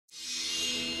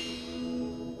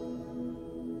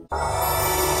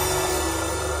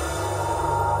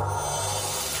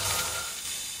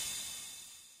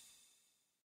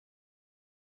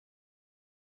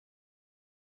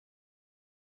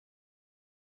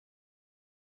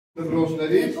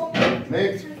Դպրոցների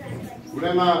մենք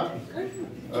ուրեմն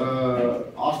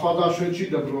աստվածաշնչի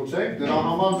դպրոց ենք, դրա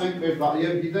համար մենք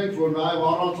եւ գիտենք, որ նաեւ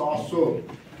առանց Աստծո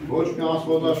ոչ մի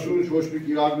աստվածաշունչ, ոչ մի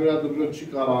Կիրակնօրյա դպրոց չի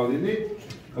կարող լինի,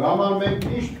 դրա համար մենք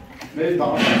միշտ մեր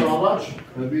դասից առաջ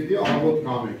պիտի աղոթք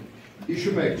անենք։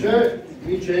 Հիշում եք, չէ՞,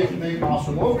 ինչ ենք մենք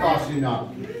ասում, ով կասինա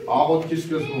աղոթքի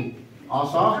սկզբում,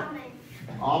 ասա,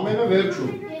 ամենը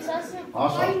վերջում։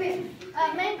 Ասա։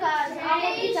 Մենք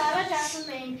աղոթքից առաջ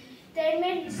ասում էին Տեր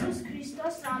մեր Հիսուս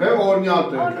Քրիստոս ամեն։ Բե օրնյալ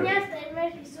Տեր։ Օրնյալ Տեր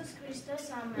մեր Հիսուս Քրիստոս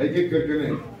ամեն։ Եկեք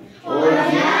կրկնենք։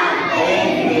 Օրնյալ Տեր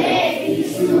մեր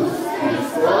Հիսուս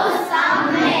Քրիստոս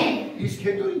ամեն։ Իսկ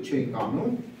հետո ինչ ենք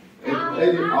անում։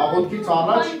 Այդ աղոթքից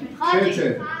առաջ չէ։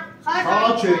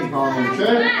 Խաչ ենք անում,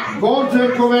 չէ։ Որ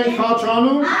ձեռքով ենք խաչ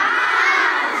անում։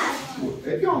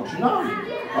 Էդի անչնա։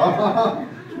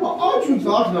 Աչու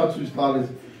ծախնա ցույց տալիս։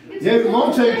 Եվ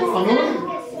ոնց ենք անում։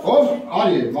 Ով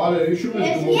արի, վարեր, հիշում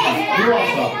ես գումոքից, դու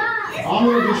ասա,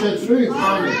 անունը գիշեցրույք,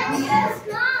 անի,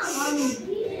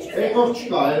 էկով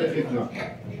չկա, երեխեք ջան,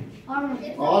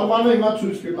 Արմանը հիմա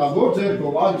ցույց կտա, որ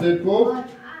ձերքով, այդ ձերքով,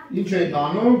 ինչ ենք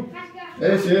անում,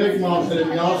 այս երեք մարդերը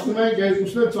միացնում ենք,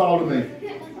 երկուսն էլ ծալում ենք,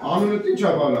 անունը ինչ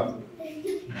է բարա,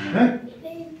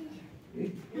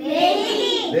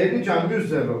 Լեդի ջան, մյուս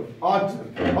ձերով, այդ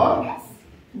ձերքով, հա,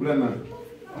 ուրեմն,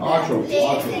 Աչով,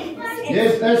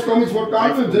 ես այս կոմից որ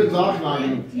կանում եմ ձեր ձախն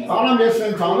անում, տարամ ես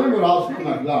են տանում որ հասնում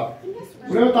եք, լավ,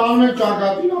 ուրեմն տանում ենք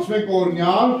ճակատին, ասում ենք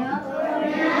օրնյալ,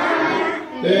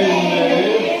 Տեր մեր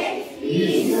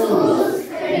Հիսուս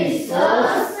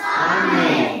Քրիստոս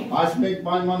ամեն, ասում ենք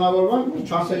պայմանավորման,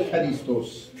 չասեք Քրիստոս,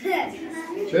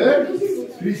 չէ,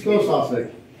 Քրիստոս ասեք,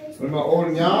 ուրեմն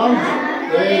օրնյալ,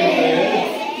 Տեր մեր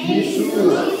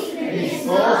Հիսուս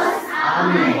Քրիստոս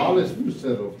Ամեն, հալես մյուս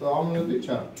ձերով, դա անունը դի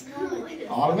չա,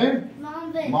 Արմեն,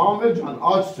 Մանվել ջան,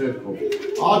 աչ ձերքով,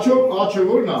 աչով, աչը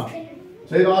որն է,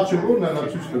 ձեր աչը որն է, նա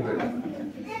ցույց կտեք,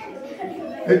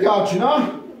 հետի աչին է,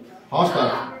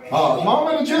 հաստատ, հա,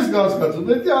 Մանվելը չես գասկացում,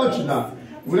 հետի աչին է,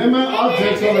 ուրեմն աչ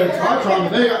ձերքով է ցաչ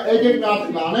անում, եկեք մի հատ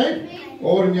անենք,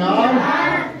 օրնյալ,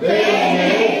 Տեր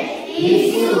մեր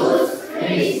Հիսուս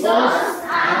Քրիստոս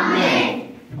ամեն,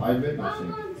 հայրվեք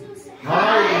ասենք,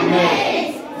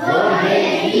 հայրվեք, որ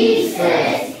հեքիս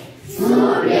ես,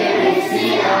 սուր երեցի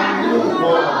անուն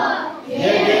քո,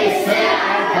 երես է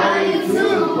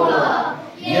արդարություն քո,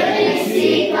 երեցի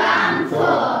կան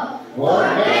քո,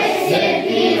 որպես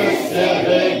երկիրս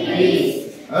սեղեկրիս,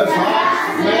 ըսած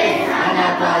մեկ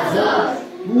անապազոր,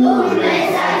 ուր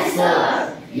մեզ այսօր,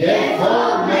 և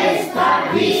քով մեզ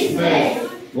տագիս մեզ,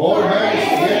 որպես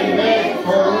և մեկ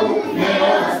քորուկ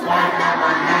ներոց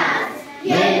պարտավանած,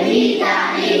 և մի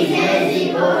տանից մեզի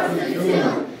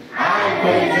գործություն, այլ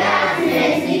պեջած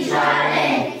մեզի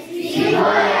չարեն,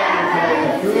 շիվոյ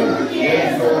արդարություն և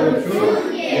զորություն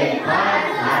և պարտ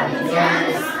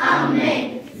արդությանս ամեն։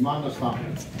 Իման նստան։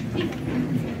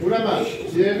 Ուրեմն,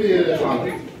 սիրելի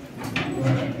երեխաներ,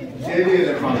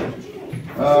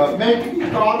 մենք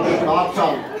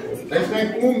կարծալ,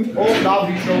 տեսնենք ով լավ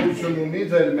հիշողություն ունի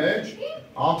ձեր մեջ,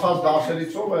 անցած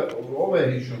դասերից ով է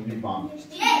հիշում մի բան։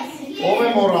 Ով է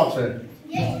մոռացել։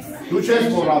 Դու չես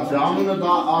մոռացել, անունը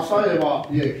դա ասա եւ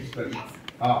եկ ստեղ։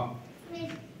 Հա։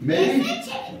 Մերի։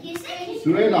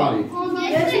 Դու էլ արի։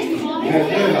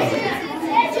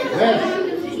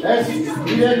 Ես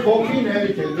իրեք հոգին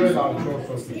հերիք է, դու էլ արի 4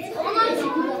 հոգին։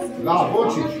 Լավ,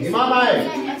 ոչինչ, հիմա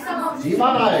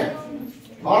նայեք։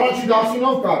 Առաջի դասին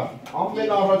ով կար,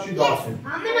 ամեն առաջի դասին։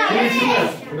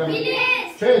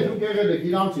 Չէ, դուք եղել եք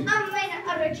իրանցից,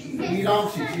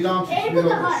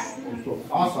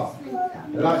 ասա,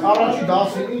 առաջի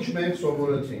դասին ինչ մենք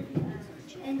սովորեցինք։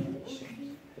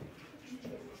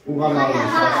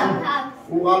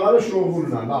 Ուղալարը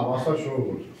շողուրն է, լավ, ասա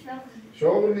շողուր։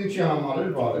 Շողուրն ինչի համար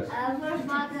էր բարես։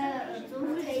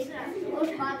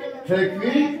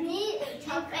 Թեկվի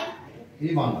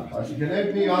իմանակ, այսինքն այդ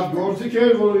մի հատ գործիք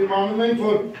էր, որ իմանում ենք,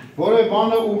 որ որը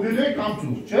բանը ուղիղ է կամ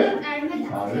ծուղ, չէ։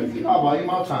 Ահա,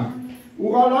 իմացանք։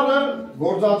 Ուղալարը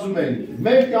գործածում են,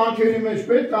 մեր կյանքերի մեջ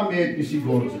պետք է մի այդպիսի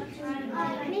գործիք։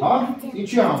 Հա,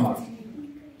 ինչի համար։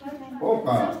 Ով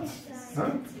կարա։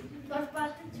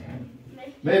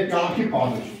 Մեր կյանքի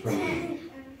պատժ։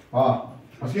 Հա,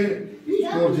 այսինքն ինչ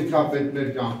գործիք է պետք մեր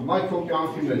կյանքում, այդ քո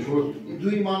կյանքի մեջ, որ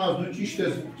դու իմանաս, դու ճիշտ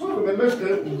ես, ծուղվել ես, թե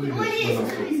ուղիղ ես։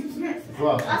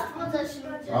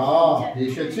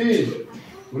 Հիշեցիր,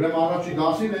 ուրեմն առաջի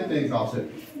դասին էդ ենք ասել։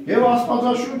 Եվ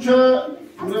աստվածաշունչը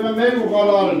ուրեմն մեր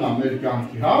ուղղալարն է մեր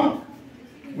կյանքի, հա?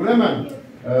 Ուրեմն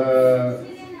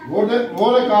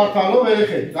որը կարդալով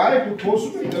երեխեք, կարեք ու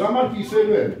խոսում եք, դրա համար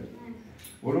կիսելու եմ,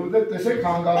 որովհետև տեսեք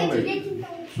հանգարում եք,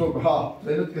 ստոպ, հա,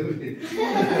 ձենդ կրվի,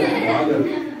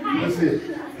 լսի,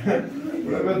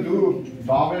 ուրեմն դու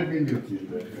բավեր մի մյութիր,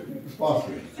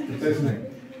 սպասվեք, տեսնենք,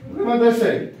 ուրեմն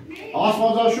տեսեք,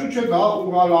 Աստվածաշունչը դա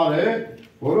ուղղալար է,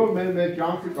 որով մեր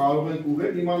կյանքը կարող ենք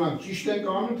ուղղել, իմանանք ճիշտ ենք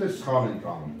անում, թե սխալ ենք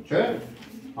անում, չէ՞։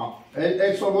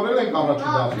 Այդ սովորել ենք առաջի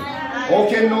դասին։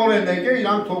 Ովքեր նոր են եկել,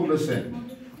 իրանք թող լսեն։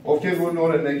 Ովքեր որ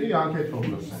նոր են եկել, իրանք էլ թող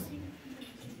լսեն։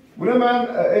 Ուրեմն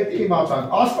այդ իմացանք։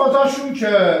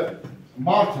 Աստվածաշունչը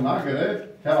մարդն է գրել,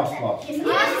 թե Աստված։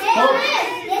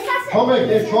 Թողեք,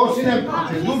 ես 4-ին եմ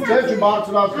փոխել, դուք ձեր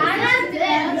չբարձրացրեք։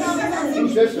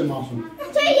 Ինչ ես եմ ասում։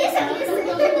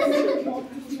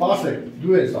 Սպասեք,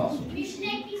 դու ես ասում։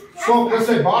 Սով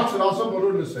լսեք, բարձր ասում,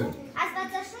 որոր լսեք։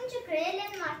 Աստվածաշունչը գրել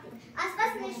են մարդիկ։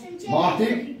 Աստված մեր շունչերը։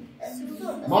 Մարդիկ։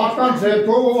 Մարդկանց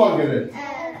ձեռքով ով է գրել։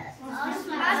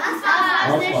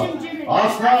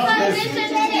 Աստված մեր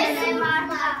շունչերը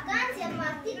մարդկանց եւ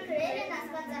մարդիկ գրել են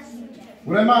Աստվածաշունչը։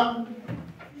 Ուրեմն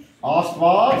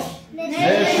Աստված մեր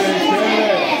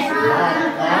շունչերը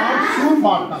մարդկանց սուրբ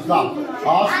մարդկանց, լավ։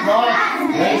 Աստված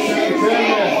մեր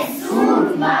շունչերը սուրբ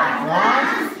մարդկանց,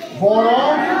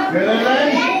 որոնք գրել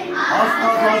են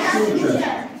Աստվածաշունչը,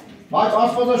 բայց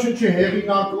Աստվածաշունչի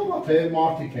հեղինակով թե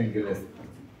մարդիկ են գրել,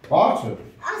 բարձր,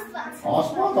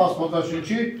 Աստված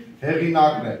Աստվածաշունչի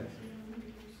հեղինակն է,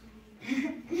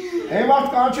 Էվարդ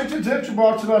կանչեցի ձեր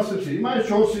չբարձրացեցի, հիմա ես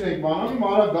 4-ին ենք բանանում,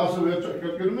 արագ դասը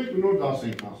վերջակրկնում ենք ու նոր դաս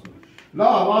ենք հասնում,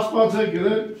 լավ, Աստված է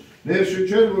գրել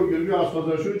ներշնչել, որ գրվի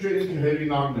Աստվածաշունչը ինքը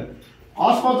հեղինակն է,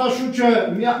 Աստվածաշունչը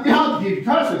մի հատ գիրք,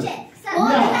 հաշես,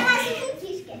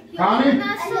 Քանի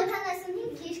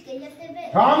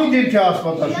Քանի դիրք է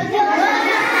Աստվածաշունչը։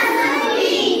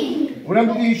 Ուրեմն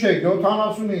դու հիշեք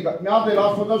 75, մի հատ էլ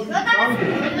Աստվածաշունչը քանի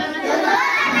դիրք։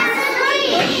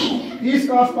 Իսկ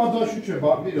Աստվածաշունչը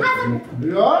բաղբիր է։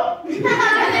 Հա։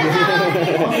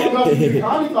 Աստվածաշունչը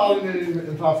քանի տարիների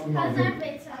ընթացքում է։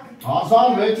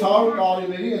 1600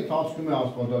 տարիների ընթացքում է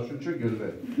Աստվածաշունչը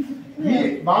գրվել։ Մի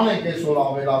բան ենք այսօր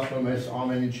ավելացնում այս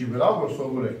ամեն ինչի վրա, որ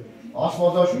սովորեք։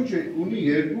 Աստվածաշունչը ունի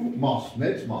երկու մաս,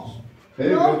 մեծ մաս։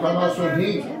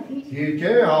 75 գիրք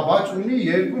է, բայց ունի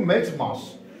երկու մեծ մաս։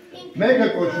 Մեկը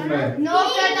կոչվում է Նոր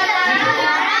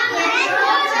Կտակարան։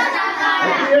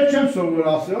 Ես չեմ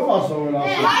սովորացել, ով է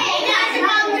սովորացել։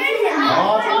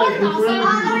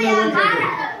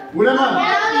 Ուրեմն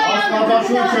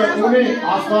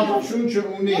Աստվածաշունչը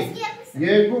ունի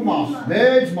երկու մաս,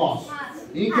 մեծ մաս։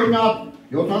 Ինքը մի հատ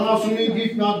 75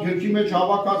 գիրք մի հատ գրքի մեջ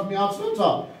հավաքած միացած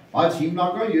է, բայց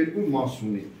հիմնական երկու մաս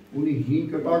ունի։ Ունի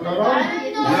 5 կտակարան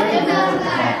և նոր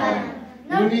կտակարան։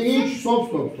 Ունի ինչ,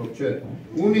 ստոպ, չէ։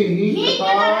 Ունի 5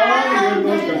 կտակարան և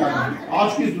նոր կտակարան։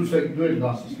 Աչքից դու եք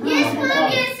դասս։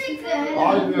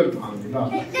 Այլ վեր կանի, լավ։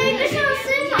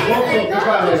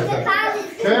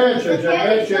 Չէ,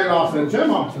 պետք չեր ասել, չեմ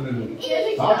աղցնելու։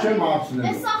 Հա, չեմ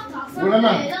աղցնելու։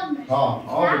 Ուրեմն, հա,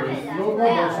 նոր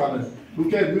դասանել։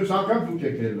 Դուք եք մյուս անգամ դուք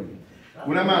եք ելնում։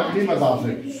 Ուրեմն, իմը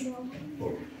դասեք։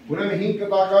 Ուրեմն 5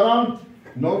 կտակարան,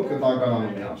 նոր կտակարան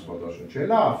ունի Աստվածաշունչը,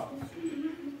 լավ։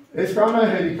 Այս կանայ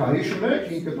հերիք է, հիշում եք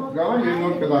 5 կտակարան և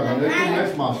նոր կտակարան, երկու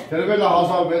մեծ մաս։ Գրվել է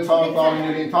 1600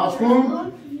 տարիների ընթացքում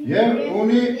և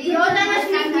ունի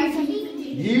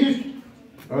գիրք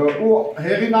ու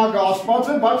հեղինակը Աստված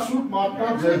է, բայց սուրբ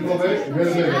մարդկանց ձեռքով է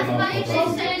գրվել է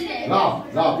Աստվածաշունչը։ Լավ,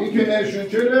 ինքը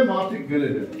ներշնչել է, մարդիկ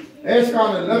գրել է։ Այս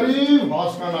կանը լրիվ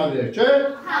հասկանալի է, չէ՞։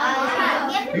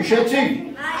 Հիշեցիք։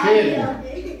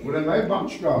 Ուրեմն այդ բան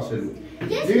չկա ասելու։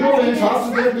 Դինով ես հասը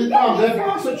դեր դիտամ, դեր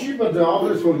բասը չի բրդը,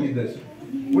 ավրես որ գիտես։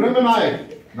 Ուրեմն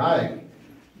նայեք,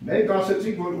 մենք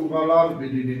ասեցինք, որ ուղղալար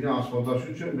պիտի լինի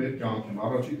Աստվածաշունչը մեր կյանքում,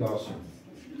 առաջի դասը։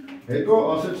 Հետո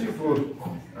ասեցինք, որ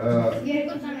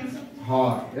հա,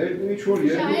 ինչ-որ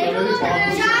երկու տների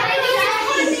պատմություն։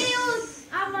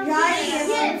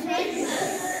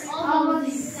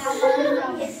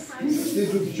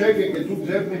 Դուք չեք եկել, դուք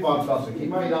ձեր մի բարձրացեք,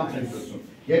 հիմա իրանք եք լսում։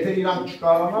 Եթե իրանք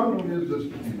չկարանան, ու ես ձեզ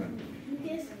պիտի մեն։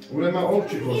 Ուրեմն ով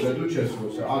չի խոսել, դու չես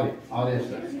խոսել, արի ես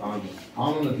ես,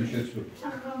 անունը դիշեցու։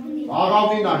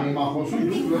 Աղավին է հիմա խոսում,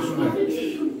 դուք լսում եք։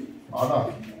 Արա,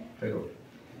 խերով։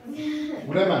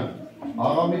 Ուրեմն,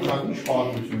 աղավին կան ինչ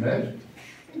պատմություն էր։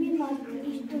 Մի մարդը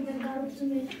տուն է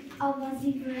կառուցում էր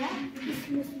ավազի վրա, իսկ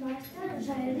մյուս մարդը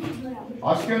ժայռի վրա։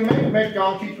 Այսինքն մենք մեր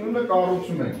կյանքի տունը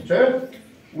կառուցում ենք, չէ՞։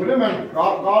 Ուրեմն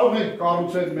կարող ենք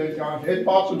կառուցել մեր կյանքի, այդ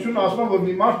պատմությունը ասում է, որ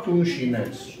մի մարդ տուն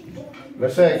շինեց։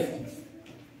 Լսեք։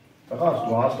 Տղաս,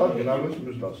 դու հաստատ գնալու ես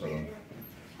մյուս դասարան։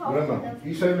 Ուրեմն,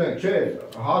 իսել ենք, չէ,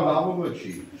 հա լավովը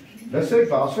չի։ Լսեք,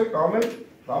 ասեք, ամեն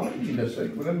մի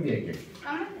լսեք, ուրեմն մի եկեք։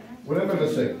 Ուրեմն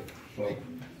լսեք։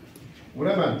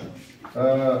 Ուրեմն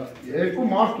երկու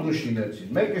մարդ ուր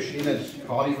շինեցին, մեկը շինեց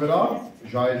քարի վրա,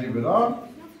 ժայռի վրա,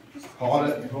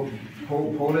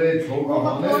 փորեց, հողը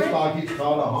հանեց, տակից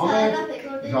քարը հանեց,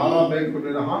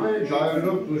 ժարաբեկորները հանեց,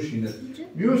 ժայռերով ուր շինեց։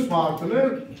 Մյուս մարդն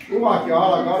էլ ուղղակի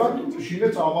արագ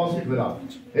շինեց ավազի վրա։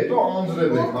 Հետո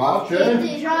անձրև եկա, չէ՞։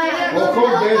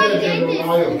 Ոգով դեր,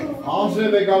 այո,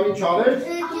 անձրև եկավ ինչ արեց։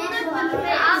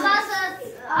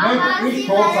 Մենք ինչ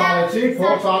փորձ արեցինք,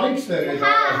 փորձ արինք ստեղ այդ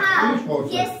ինչ փորձ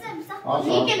է։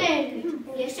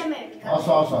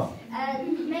 Ասա։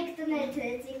 Մենք տներ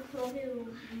թրեցինք հողի ու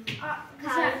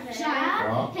քարը,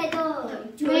 հետո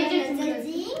ջուրը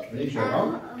ծեցինք, Ինչ եղավ։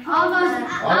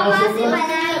 ավազի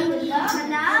վրայինի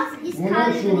մնաց, իսկ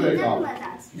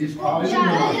քարի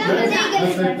մնաց։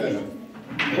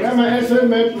 Ուրեմն այս էլ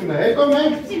մեր տունը, հետո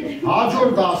մենք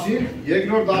հաջորդ դասին,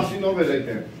 երկրորդ դասինով էր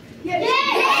եկել։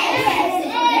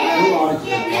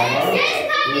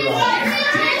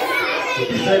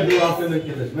 Դու ասել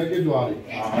եկել ես, մեկ է դու արի։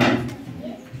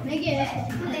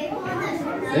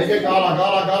 Եկեք արագ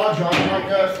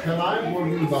ժամանակը քնայինք, որ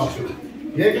մի դասը։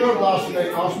 Երկրորդ դասին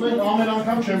եք, ասում եք ամեն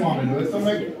անգամ չեմ անելու, հետո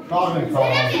մենք կաղն ենք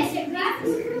խաղալ։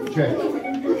 Չէ։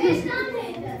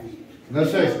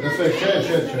 Լսեք,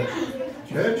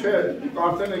 չէ,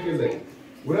 կարծեն եկել եք։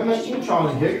 Ուրեմն ինչ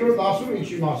անենք, երկրորդ դասում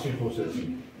ինչի մասին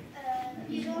խոսեցինք։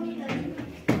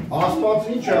 Աստված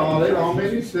ինչ է արել,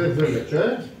 ամենից ստեղծվել է, չէ։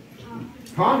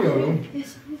 Քանի օրում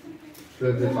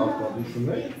ստեղծեց Աստված, հիշում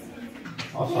եք։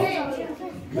 Ասա։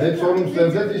 6 օրում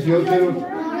ստեղծեց, իսկ 7-րդ։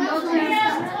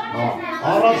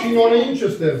 Առաջին օրը ինչը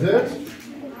ստեղծեց։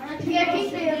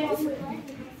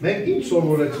 Մենք ինչ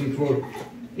սովորեցինք, որ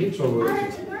ինչ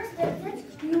սովորեցինք։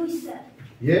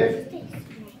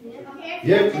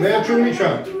 Եվ վերջում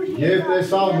ինչա, և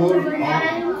տեսավ, որ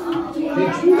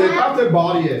ինչ եկավ, թե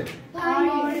բարի է։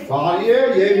 Բարի է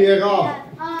և եղավ։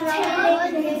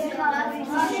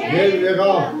 Եվ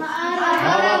եղավ,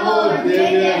 հարամոտ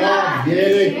և եղավ,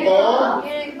 երեկո,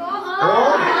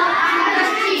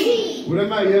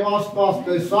 ուրեմն և Աստված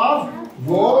տեսավ,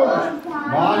 որ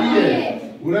բարի է,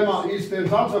 ուրեմն իր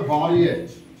ստեղծածը բարի է,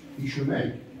 հիշում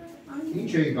եք,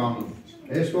 ինչ էիք անում,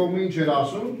 այս կողմը ինչ էր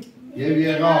ասում, և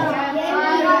եղավ,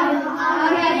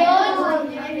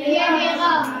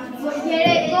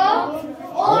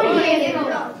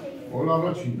 որ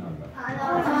առաջինն անգամ,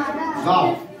 զավ,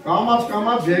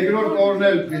 կամաց երկրորդ օրն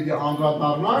էլ պիտի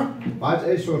անդրադառնանք, բայց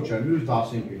այսօր չէ, մյուս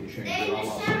դասին պիտի շենք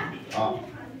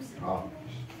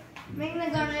Մենք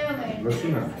նկարներով ենք։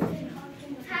 Լսում եմ։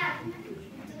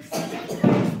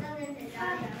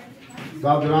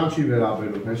 Դա դրան չի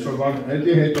վերաբերում, այսօր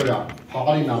հետի հետոյա,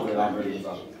 խաղարին ա վերաբերում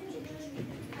դա։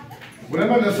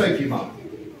 Ուրեմն լսեք հիմա։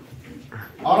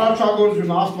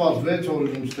 Առաջագործություն Աստված 6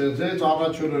 օրում ստեղծեց,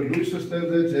 առաջ օրը լույսը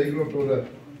ստեղծեց, երկրորդ օրը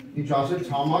ինչ ասեց,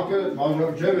 ցամաքը,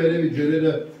 չէ, վերևի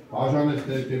ջրերը բաժանեց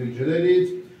ներքևի ջրերից,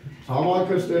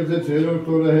 ցամաքը ստեղծեց երրորդ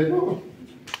օրը հետո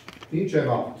ինչ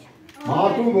եղավ։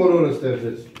 Մարդուն որ օրը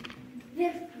ստեղծեց։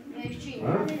 Վերջին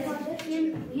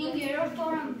 5-րդ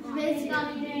օրը մեծ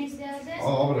կանիներին ստեղծեց,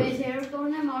 6-րդ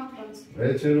օրն է մարդկանց։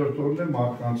 6-րդ օրն է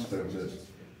մարդկանց ստեղծեց։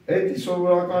 Էդի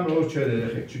սովորական օր չէր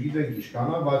երեխեք, չգիտենք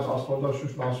իշկանա, բայց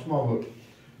Աստվածաշունչն ասում է, որ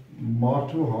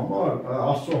մարդու համար,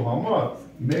 Աստծո համար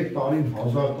 1 տարին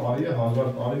 1000 տարի է,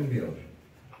 1000 տարին մի օր։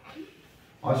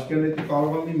 Այսինքն էդի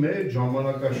կարող է մեծ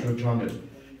ժամանակաշրջան է։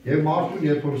 Եվ մարդուն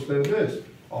երբ որ ստեղծեց,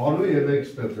 Ալու և եկ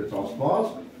ստեղծեց Աստված,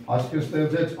 այսինքն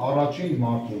ստեղծեց առաջին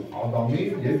մարդուն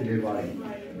Ադամին և Եվային։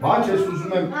 Բայց ես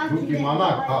ուզում եմ դուք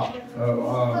իմանաք,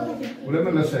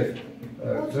 ուրեմն լսեք,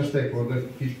 դստեք, որտեղ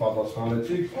քիչ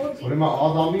պատասխանեցիք, ուրեմն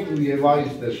Ադամին ու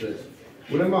Եվային ստեղծեց։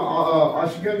 Ուրեմն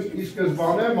այսինքն ի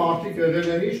սկզբանե մարդիկ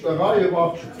եղել են ինչ տղա և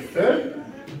աղջիկ, չէ՞։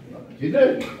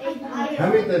 Գիտեք,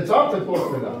 հմիտ է ծավ, թե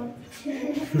փոխվել է։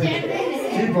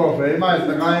 Չի փոխվել, հիմա այս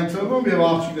տղա են ծնվում և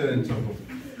աղջիկներ են ծնվում։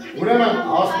 Ուրեմն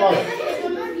Աստված,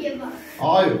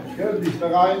 այո, կերդիս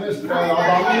տղային ես,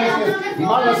 Ադամին ես,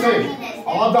 հիմա լսեք,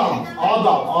 Ադամ,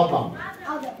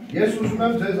 ես ուզում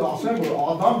եմ ձեզ ասեմ, որ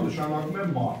Ադամ նշանակում է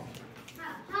մարդ,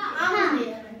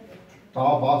 դա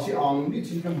բացի անունից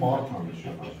ինքը մարդ է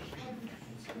նշանակում,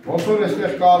 ոնց որ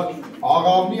այստեղ կար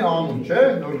աղավնի անուն, չէ,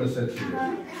 նոր լսեցիք,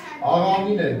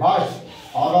 աղավնին է, բայց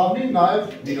աղավնին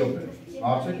նաև միրոպ է,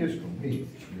 հարցեք ես կում,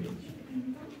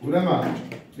 ուրեմն,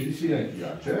 Պիտի սիրենք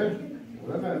իրար, չէ,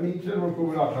 ուրեմն մի ինքեր որ կու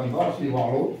վրա խնդար,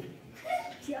 սիվալով,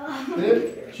 դեր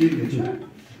չի դիչ,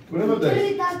 ուրեմն դես,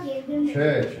 չէ,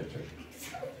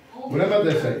 ուրեմն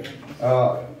դեսեք,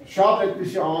 շատ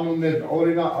այդպիսի անուններ,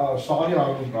 օրինա սարի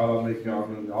անուն կարան եկի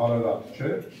անուն, Արարատ,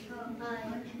 չէ,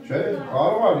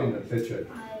 կարող է լինել, թե չէ,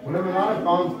 ուրեմն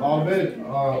կան տարբեր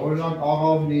օրինակ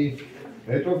աղավնի,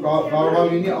 հետո կարող է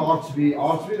լինի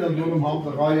արծվին ընդունում համ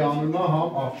տղայի անունա,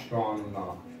 համ աղջկա անունա։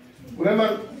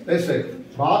 Ուրեմն տեսեք,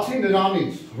 բացի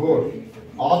նրանից, որ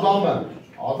Ադամը,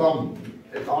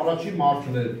 այդ առաջին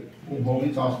մարդն էր, ում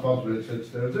հողից Աստված վերցրեց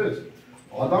ստեղծեց,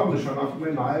 Ադամ նշանակում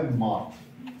է նաև մարդ։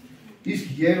 Իսկ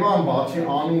Եվան բացի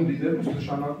անուն լինելուց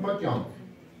նշանակում է կյանք։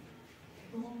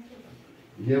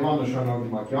 Եվան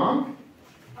նշանակում է կյանք,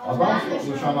 Ադամ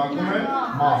նշանակում է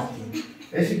մարդ։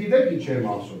 Էսի գիտեք ինչ եմ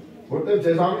ասում, որտեղ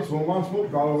ձեզանից ոմանց մոտ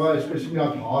կարող է այսպես մի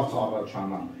հատ հարց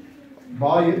առաջանա։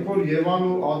 Բա երբ որ Եվան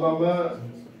ու Ադամը,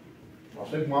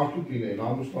 ասենք մարդու կին էին,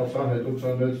 ամուսնացան, հետո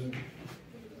ծնվեց,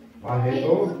 բա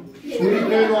հետո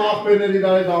սուրիկներն ու աղբերներ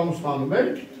իրար հետ ամուսնանում են։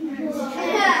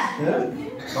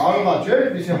 Կարող է չէ,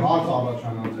 այդպիսի հարց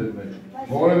առաջանա ձեր մեջ,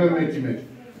 որևէ մեկի մեջ։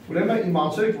 Ուրեմն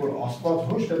իմացեք, որ Աստված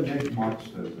ոչ թե մեկ մարդ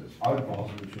ստեղծեց, այլ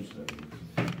բազմություն ստեղծեց։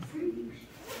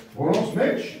 Որոնց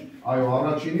մեջ, այո,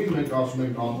 առաջինին մենք ասում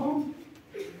ենք Ադամ,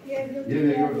 եւ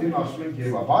երկրորդին ասում ենք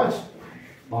Եվա, բայց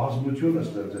բազմությունը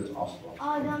ստեղծեց Աստված։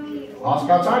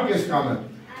 Հասկացանք այսքանը։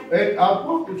 Այդ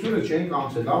ապօրինությունը չենք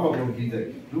անցել, լավ է որ գիտեք։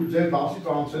 Դուք ձեր դասից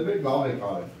անցել եք, լավ եք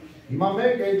արել։ Հիմա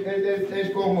մենք այդ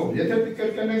կողմով, եթե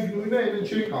կրկնենք նույնը, այն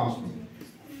չենք անցնում։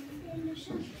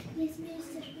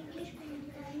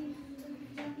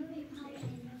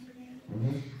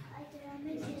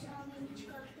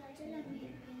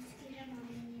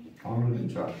 Անուն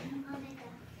ինչ է։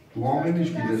 Դու ամեն ինչ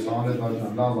գիտես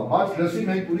անհետաճան, լավ է, բայց լսի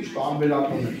մենք ուրիշ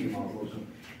տարբերակում ենք հիմա խոսում։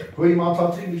 Քո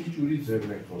իմացածին մի քիչ ուրիշ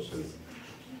ձևն ենք խոսել։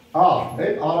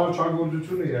 Այդ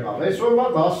առաջագործությունը եղավ։ Այսօրվա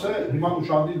դասը հիմա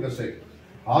ուշադիր լսեք։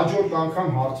 Հաջորդ անգամ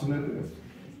հարցնելու է։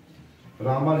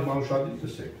 Դրա համար հիմա ուշադիր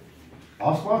լսեք։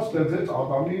 Աստված ստեղծեց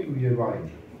Ադամին ու Եվային։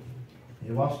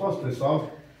 Եվ Աստված տեսավ,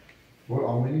 որ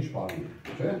ամեն ինչ բարի է,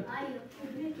 չէ՞։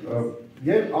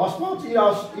 Եվ Աստված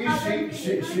իր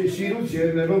սիրուց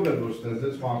ելնելով է որ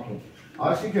ստեղծեց մարդուն։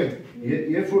 Այսինքն,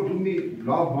 երբ որ դու մի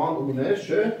լավ բան ունես,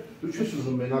 չէ, դու չես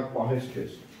ուզում մենակ պահես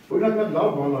քեզ։ Օրինակ լավ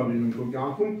բան ա լինում քո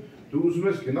կյանքում, դու ուզում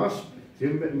ես գնաս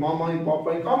եւ մամային,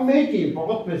 պապային կամ մեկին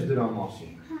պատմես դրա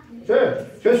մասին։ Չէ,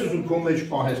 չես ուզում քո մեջ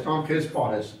պահես կամ քեզ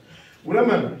պահես։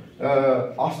 Ուրեմն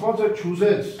Աստվածը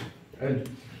չուզեց այն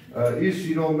իր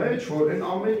սիրո մեջ, որ այն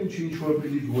ամեն ինչ որ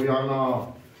պիտի գոյանա,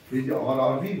 պիտի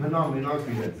արարվի, հնա մենակ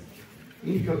լինել։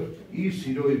 Ինքը իր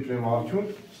սիրո իբրև արդյունք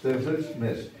ստեղծեց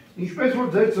մեզ։ Ինչպես որ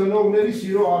ձեր ծնողների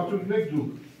սիրո արդյունքն եք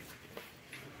դուք։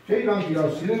 Չէ, իրանք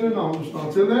իրար սիրել են,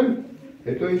 ամուսնացել են,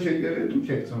 հետո ինչ եք եղել, դուք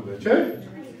եք ծնվել, չէ՞։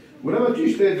 Ուրեմն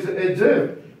ճիշտ է այդ ձև,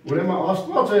 ուրեմն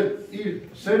Աստված իր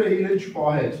սերը իրեն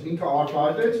չպահեց, ինքը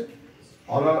արտահայտեց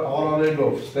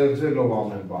արարելով, ստեղծելով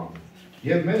ամեն բան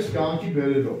եւ մեզ կյանքի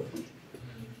բերելով։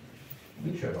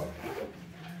 Ինչ եղավ։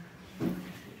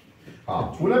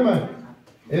 Ուրեմն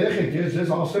երեխեք, ես ձեզ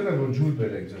ասել եմ, որ ջուր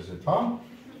բերեք ձեզ հետ, հա,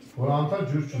 որ անդադ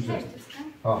ջուր չուզեք։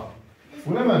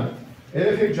 Ուրեմն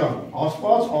երեխեք ջան,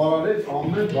 Աստված արարեց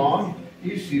ամեն բան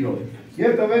իր սիրով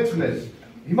եւ տվեց մեզ։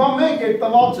 Հիմա մենք այդ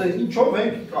տվածը ինչով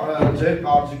ենք ձեր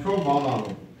կարծիքով բան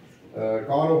անում,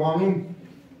 կարողանում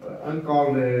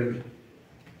ընկալել,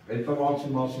 այդ տվածի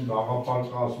մասին գաղափար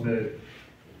կազմել,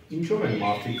 ինչով են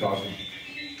մարդիկ կազմում։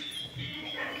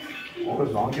 Ո՞վ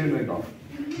զանգերն եք անում։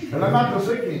 Հնարակ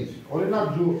լսեք ինձ, օրինակ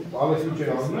դու ալես ինչ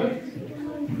էր անում եք,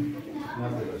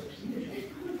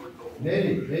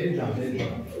 Ների ջան,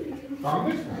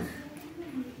 կանգնես նա։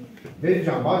 Ների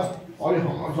ջան, բայց արի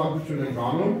համարձակություն ենք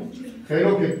անում,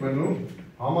 խելոք եք մնում,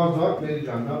 համարձակ Ների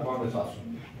ջան, նա բան ես ասում։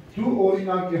 Դու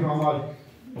օրինակի համար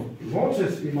ոնց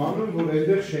ես իմանում, որ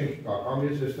այդտեղ շենք կա, կամ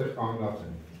ես այստեղ կանգնած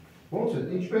եմ։ Ոնց ես,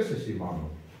 ինչպես ես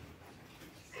իմանում։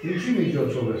 Ինչի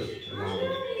միջոցով ես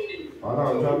իմանում։ Արա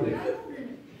աջատեք։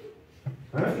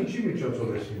 Ինչի միջոցով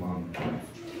ես իմանում։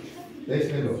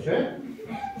 Տեսնելով, չէ՞։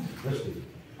 Լսի։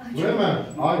 Ուրեմն,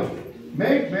 այո,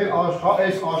 մենք մեր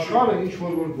այս աշխարհը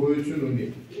ինչ-որ որ գոյություն ունի։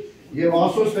 Եվ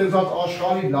Աստծո ստեղծած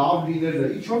աշխարհի լավ լինելը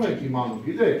ինչով եք իմանում,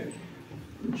 գիտեք։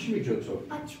 Ինչի միջոցով։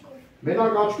 Աչքով։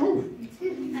 Մենակ աչքով։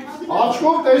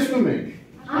 Աչքով տեսնում ենք։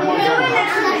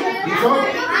 Ինչով։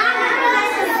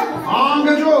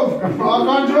 Անգջով,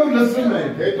 ականջով լսում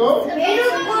ենք, հետո։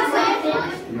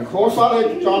 Խոսալ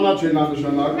եք ճանաչել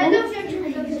նշանակում։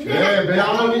 Չէ,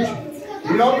 բերանով ինչ։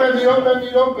 Մի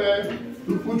րոպե։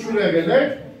 Դու կուչուր եղել եք։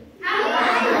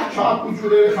 Շատ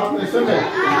կուչուր երեխան տեսել եք։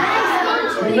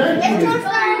 Ունեք ջուրի։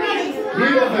 Մի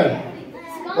րոպե։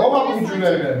 Ո՞վ է կուչուր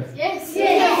եղել։ Ես։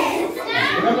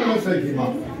 Ուրեմն լսեք հիմա։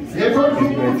 Երբ որ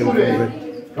դու կուչուր եք,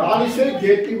 գալիս եք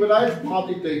գետի վրայից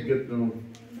մատիտ եք գտնում։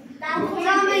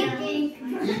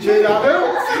 Ինչ է եղել։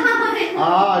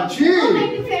 Չի։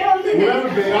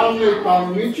 Ուրեմն բերանն եք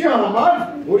տանում, ինչի համար,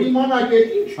 Օրինակ է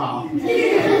ինչ է։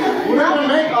 Ուրեմն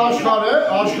մենք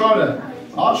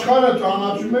աշխարհը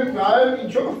ճանաչում ենք նաև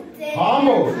ինչով։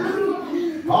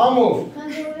 Համով։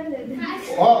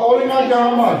 Օրինակի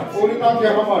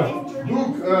համար,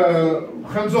 դուք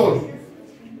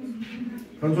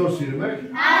խնձոր սիրում եք։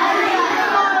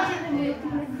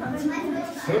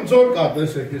 Խնձոր կա,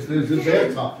 տեսեք, ես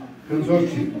ձերք հա, խնձոր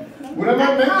չի։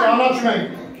 Ուրեմն մենք ճանաչում ենք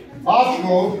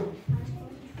աչքով,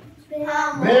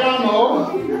 բերանով,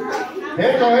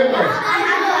 հետո։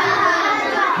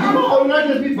 Հիմա օրինակ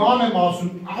ես մի բան եմ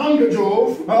ասում, անգջով,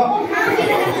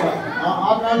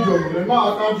 ականջով, ուրեմն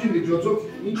ականջի միջոցով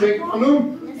ինչ եք անում։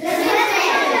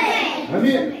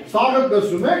 Հիմի սաղը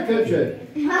լսում եք, թե չէ։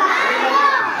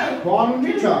 Բանում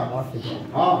ի՞նչ է։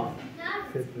 Հա։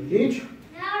 Ինչ։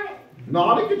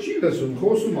 Նարեկը չի լսում,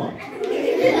 խոսում է։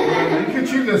 Ինքը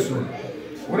չի լսում։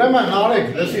 Ուրեմն Նարեկ,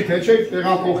 լսի, թե չէ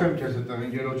տեղափոխեմ քեզ այդտեղ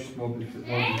ընկերոջից մոտ։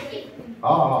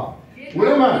 Հա։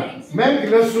 Ուրեմն մենք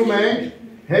լսում ենք,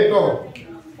 հետո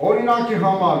օրինակի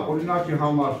համար։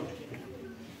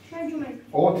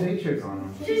 Օդը ինչ եք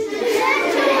անում։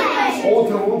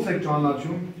 Օդը ոնց եք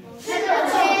ճանաչում։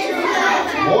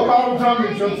 Օդարության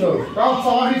միջոցով, կամ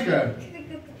ծաղիկը։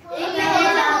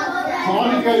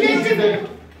 Ծաղիկը ինչ դեք։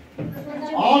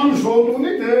 Անուշ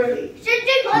ոտունի թե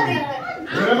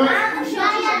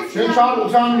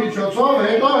շնչառության միջոցով,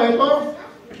 հետո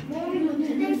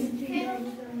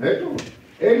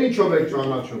էլ ինչով եք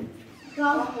ճանաչում։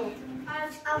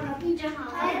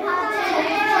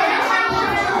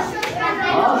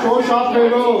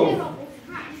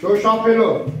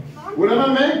 Շոշափելով։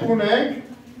 Ուրեմն մենք ունենք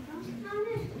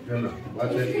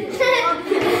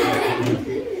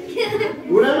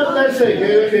Ուրեմն տեսեք,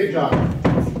 երեխեք ջան,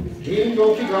 5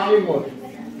 հոգի գանի մոտ։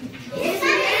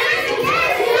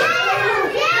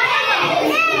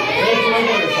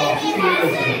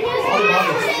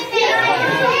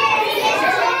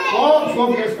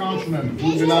 Ով ես կանչում եմ,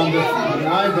 դու գլանդը,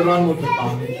 այ դրան մոտ է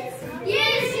տանի։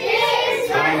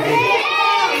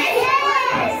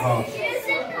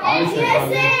 Այս է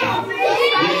տանի։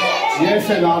 Ես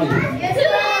է լարի։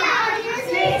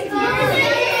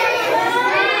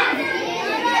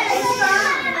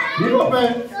 Մի րոպե,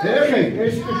 երեխեք,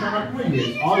 ես նշանակում եմ ես,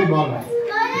 արի բանը։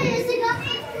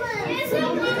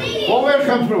 Ով էր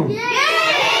խնդրում։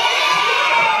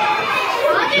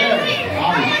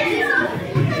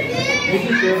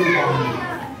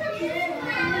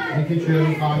 Մի քիչ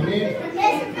հեռու կանգնի,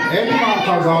 էլի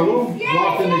մարդա գալու,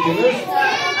 վարդեն եկել ես,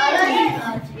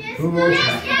 դու ոչ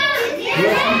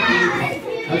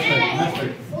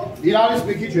իրարից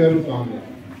մի քիչ հեռու կանգնի,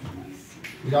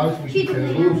 իրարից մի քիչ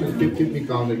հեռու, սես կիպ մի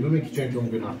կանգնեք, դու մի քիչ ենք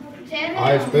գնա,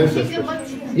 այսպես,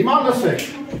 հիմա լսեք,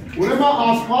 ուրեմն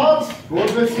Աստված,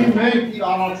 որովհետև մենք իր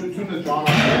առողջությունը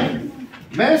ճանաչենք,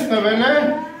 մեզ տվել է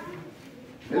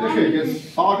երեխեք, ես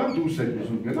սաղը դուրս եք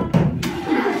ուզում գնա։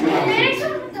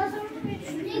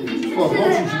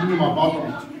 Ոչինչ դնում է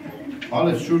պատրաստ։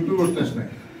 Հալես շուրտու որ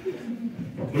տեսնենք։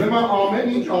 Ուրեմն ամեն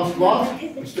ինչ Աստված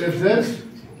ստեղծեց,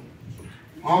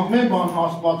 ամեն բան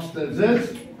Աստված ստեղծեց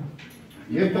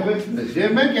եւ տվեց մեզ։ Եվ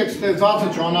մենք այդ ստեղծածը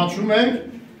ճանաչում ենք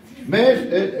մեր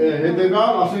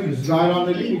հետեւյալ, ասենք,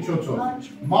 զգայարանների միջոցով։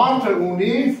 Մարդը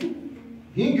ունի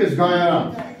 5 զգայարան։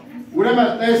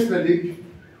 Ուրեմն տեսնելիք,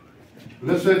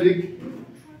 լսելիք,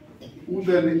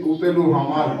 ուտելու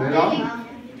համար դերան,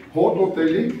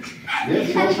 հոտոտելիք և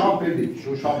շոշափելիք,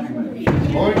 շոշափում եմ։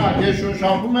 Օրինակ, ես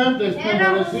շոշափում եմ, տեսնում եմ,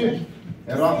 որ եսի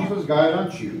հեռախոսս գայարան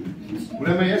չի։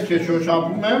 Ուրեմն ես քեզ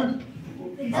շոշափում եմ,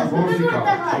 գործիք է,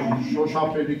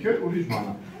 շոշափելիք է, ուրիշ բան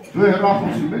է։ Դու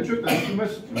հեռախոսի մեջ տեսնում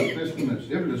ես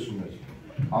և լսում ես։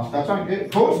 Հասկացանք,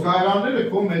 քո զգայարանները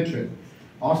քո մեջ են։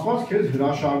 Աստված քեզ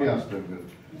հրաշալի է ստեղծել։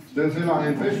 Ստեղծել է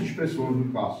այնպես, ինչպես որ դու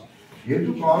կաս։ Եվ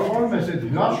դու կարողանում ես այդ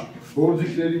հրաշ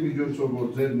գործիքների միջոցով, որ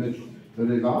ձեր մեջ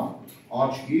դրել է,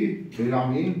 աչքի,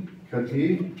 բերանի, քթի,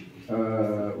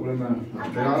 ուրեմն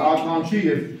ականջի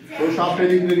եւ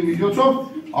շոշափելիքների միջոցով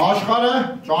աշխարհը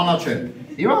ճանաչել։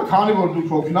 Հիմա քանի որ դուք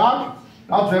օգնակ,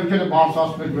 դա ձեռքերը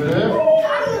բարձրացնեք վերև,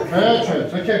 չէ,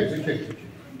 ցկեք։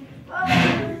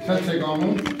 Ցեցեք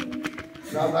անում,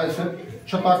 դա այսը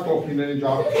չտակ կողքիների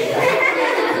ջարը։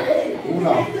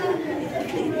 Ուրա։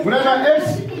 Ուրեմն այս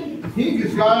 5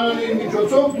 զգայարանների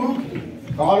միջոցով դուք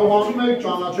կարողանում եք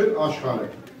ճանաչել աշխարհը։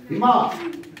 Հիմա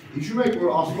հիշում եք, որ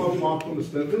Աստված մարդուն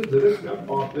ստեղծեց դրեց միայն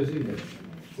պարտեզի մեջ։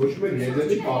 Կոչվում է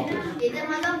Եդեմի պարտեզ։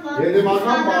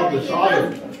 Եդեմական պարտեզ, այո։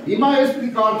 Հիմա ես պիտի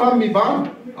կարդամ մի բան,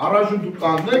 առայժմ դուք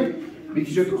կանգնեք, մի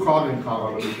քիչ հետո խաղ ենք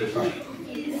խաղալու տեսակ։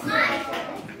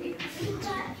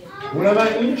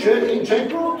 Ուրեմն ինչ ենք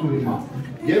գործում հիմա։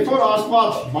 Երբ որ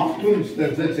Աստված մարդուն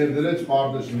ստեղծեց եւ դրեց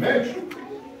պարտեզի մեջ,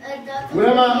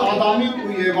 Ուրեմն Ադամին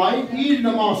ու Եվային իր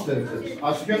նման ստեղծեց,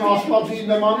 այսինքն Աստված իր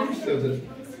նմանին ստեղծեց։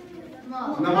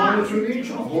 Նմանությունը ինչ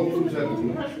ոտու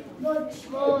ձեռքում։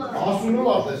 Ասունով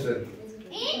ատեսել։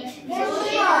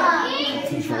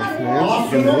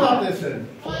 Ասունով ատեսել։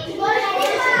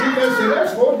 Ինչ տեսել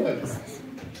ես որտեղ։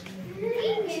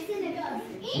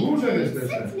 Ուր ես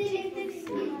տեսել։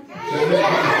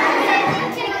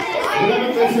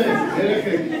 Ուրեմն տեսեք,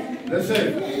 երեխեք, տեսեք։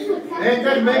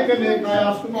 Այնտեղ մեկը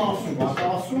ներկայացնում ասում,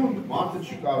 ասում մարդը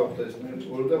չի կարող տեսնել,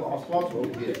 որովհետև Աստված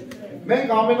հոգի է։ Մենք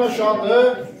ամենաշատը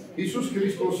Հիսուս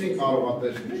Քրիստոսին կարող է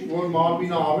տեսնել, որ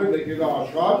մարմինը ավել եկել է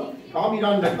աշխարհ, կամ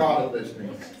իրան նկարը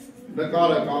տեսնենք։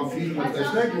 Նկարը կամ ֆիլմը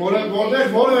տեսնենք, որտեղ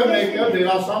որևէ մեկը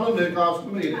դերասանը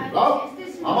ներկայացնում է իրեն, լավ։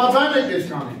 Համաձայն եք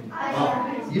այսքանին։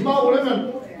 Հիմա ուրեմն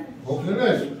հոգնել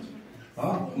ես, հա,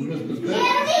 ուզում ես տեսնել։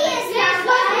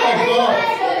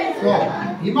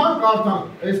 Հիմա կարդանք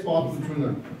այս պատմությունը։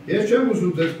 Ես չեմ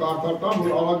ուզում ձեզ կարդալ տամ,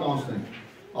 որ արագ անցնենք։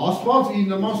 Աստված իր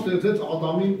նման ստեղծեց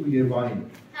Ադամին ու Եվային։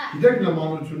 Գիտեք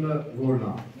նմանությունը որն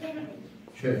է։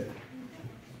 Չէ։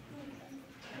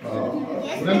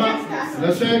 Ուրեմն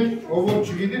լսեք, ով որ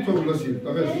չգիտի, թող լսի,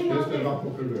 տղեր, ես տեղա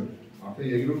փոքրել եմ։ Արդեն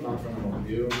երկրորդ անգամ եմ,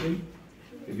 երրորդին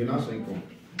կգնաս այն կողմ։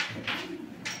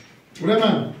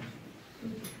 Ուրեմն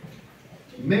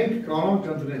մենք կարող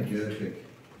ընտրենք երեխեք։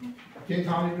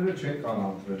 Կենդանիները չեն կարող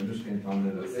ընտրել, մյուս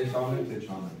կենդանիները, այս ամեն թե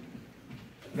չանեն։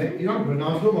 Մենք իրանք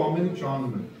բնազդով ամեն ինչ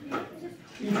անում են։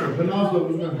 Ինչը բնազդով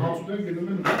ուզում են հաց ուտեն, գնում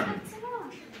են ուտեն։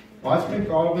 Բայց մենք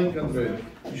կարող ենք ընտրել,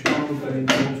 իշխան ուտենք,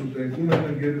 ոնց ուտենք, ում են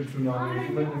ընկերություն անենք,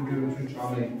 ում են ընկերություն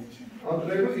չանենք։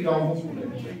 Ընտրելու իրավունք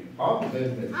ունենք, հա,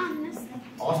 մեզ։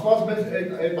 Աստված մեզ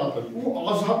այդ ատել ու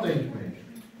ազատ ենք մենք։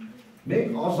 Մենք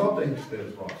ազատ ենք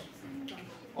ստեղծված։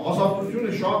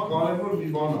 Ազատությունը շատ կարևոր մի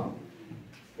բան է։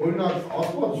 Օրինակ,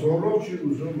 Աստված զորով չի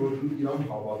ուզում, որ դու իրան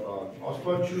հավատաք։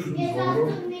 Աստված չի ուզում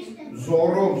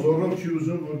զորով չի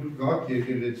ուզում, որ դու գաք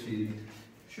եկեղեցի։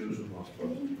 Չի ուզում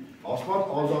Աստված։ Աստված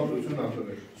ազատություն է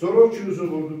տվել։ Զորով չի ուզում,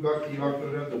 որ դու գաք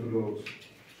Կիրակնօրյա դպրոց։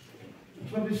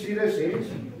 Ուսում դու սիրես ինձ,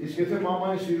 իսկ եթե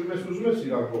մամանին սիրում ես, ուզում ես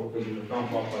իրար կողքելու կամ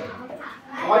պապային։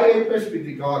 Այ այդպես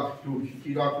պիտի գաք դու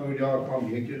Կիրակնօրյա կամ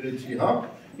եկեղեցի, հա,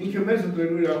 ինքը մեզ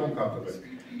ընտրելու իրավունք է տվել։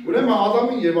 Ուրեմն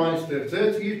Ադամին Եվային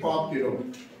ստեղծեց իր պատկերով։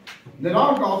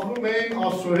 Նրանք ապրում էին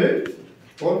Աստծո հետ,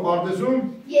 որ պարտեզում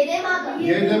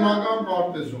Եդեմական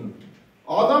պարտեզում։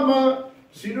 Ադամը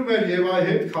սիրում էր Եվայի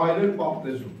հետ քայլել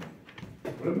պարտեզում։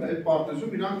 Ուրեմն այդ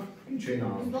պարտեզում իրանք ինչ էին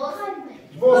անում։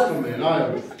 Զբոսնում են, այո։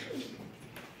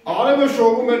 Արևը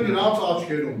շողում էր նրանց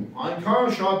աչքերում, այնքան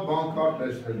շատ բան կար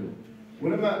տեսնելու։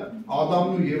 Ուրեմն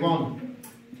Ադամն ու Եվան,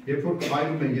 երբ որ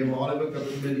քայլում են եւ արևը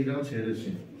կտրում է իրենց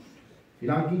երեսին։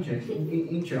 Իրանք ինչ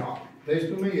է,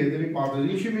 տեսնում են Եդեմի պարտեզը,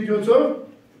 ինչի միջոցով։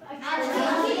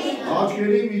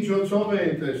 Աչքերի միջոցով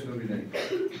էին տեսնում իրենք։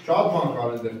 Շատ բան կար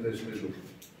այդտեղ տեսնելու,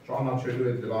 ճանաչելու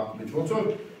այդ դրանց մեջ։ Ոնց որ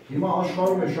հիմա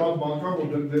աշխարհում է շատ բան կա, որ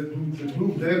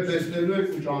դուք դեռ տեսնելու եք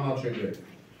ու ճանաչելու եք։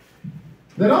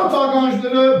 Նրանց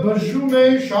ականջները բժշում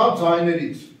էին շատ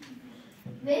ձայներից։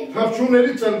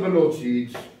 Թռչունների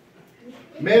ծլբլոցից,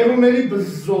 մեղուների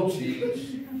բզզոցից,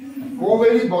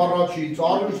 կովերի բառաչից,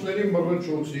 արյուսների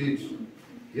մռնչոցից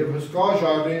եւ հսկա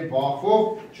ժայռերի բախվող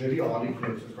ջրի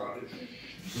ալիքներ ծխարի։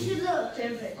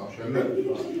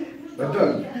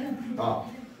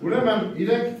 Ուրեմն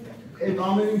իրենք այդ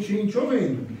ամեն ինչի ինչով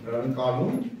էին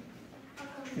ընկալում։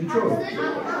 Ինչով։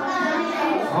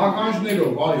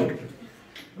 Ականջներով, այո։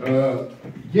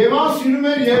 Եվան սիրում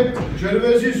էր, երբ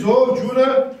ջրվեզի զով ջուրը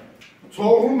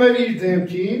ցողում էր իր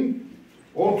դեմքին,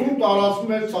 օդում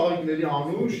տարածվում էր ծաղիկների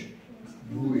անուշ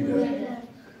բույրը։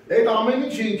 Այդ ամեն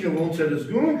ինչը ինքը ոնց էր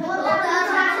զգում։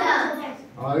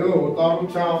 Այո,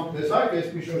 օտարությամբ, տեսակ, այս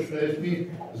մի շոշներ, այս մի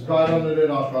զգայարաններ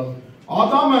էր աշխատում։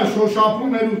 Ադամը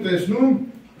շոշափում էր ու տեսնում,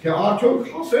 թե արդյոք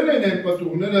հասել են այդ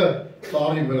պտուղները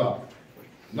ծառի վրա։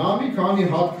 Նա մի քանի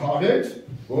հատ քարեց,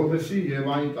 որպեսզի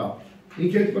Եվային տա։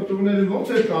 Ինք այդ պտուղները ոնց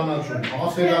էր ճանաչում,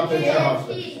 հասել է թե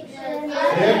չհասել։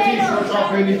 Երկի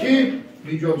շոշափելիքի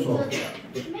միջոցով։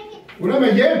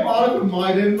 Ուրեմն երբ արևը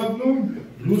մայր էր մտնում,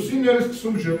 լուսին էր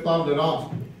սկսում ժպտալ նրանց,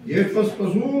 եւ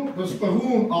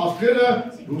պսպղուն աստղերը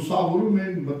լուսավորում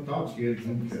են մտած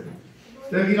երկինքերը։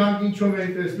 Տեղ իրանք ինչով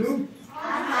էին տեսնում։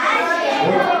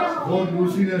 Որ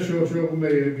լուսինը շոշողում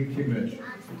է երկինքի մեջ։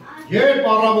 Երբ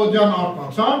առավոտյան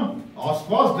արթնացան,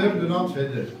 Աստված դեռ նրանց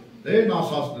հետ էր։ Տերն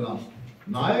ասաց նրանց.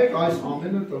 նայեք այս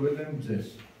ամենը տվել եմ ձեզ։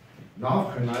 Լավ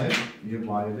խնայեք եւ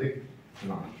վայելեք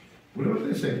նրան։ Ուրեմն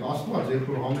տեսեք, Աստված երբ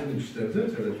որ ամեն ինչ ստեղծեց,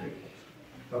 երեխեք,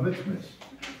 տվեց մեզ։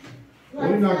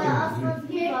 Օրինակ եմ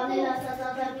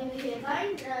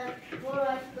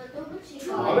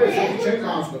Արես, չեք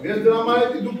անցնում, ես դրա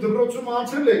մարետի դուք դպրոցում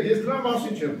անցել եք, ես դրա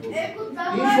մասին չեմ խոսում։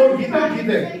 Ինչ որ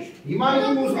գիտեք, հիմա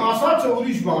իմ ասածը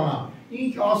ուրիշ բան է,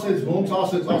 ինչ ասեց, ոնց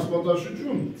ասեց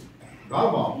Աստվածաշնչում,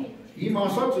 լավ է, իմ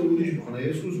ասածը ուրիշ բան է,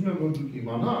 ես ուզում եմ, որ դուք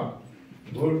իմանաք,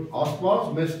 որ Աստված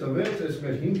մեզ տվեց այս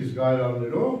մեր 5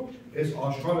 զգայարաններով, այս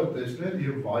աշխարհը տեսնել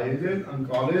եւ վայելել,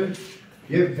 ընկալել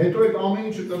եւ հետո այդ ամեն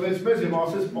ինչը տվեց մեզ եւ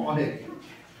ասեց պահեք։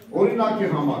 Օրինակի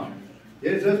համար,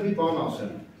 ես ձեզ մի բան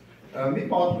ասեմ, մի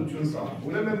պատմություն կա,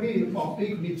 ուրեմն մի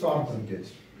պապիկ մի ծառ տնկեց։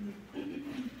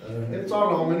 Այդ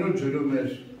ծառը ամեն օր ջրում էր,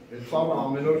 այդ ծառը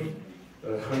ամեն օր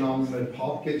խնամում էր,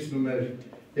 փափկեցնում էր,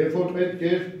 երբ որ պետք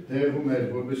էր դեղում էր,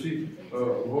 որպեսզի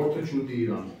որդը չուտի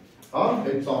իրան, հա,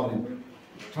 այդ ծառին,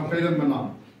 թփերը մնան։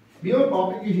 Մի օր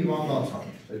պապիկի հիվանդացավ,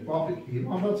 այդ պապիկը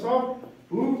հիվանդացավ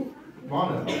ու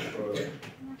բանը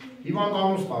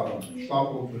հիվանդանոց տարան, շտապ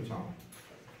օգնությամբ։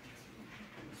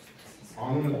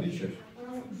 Անունը ի՞նչ էր։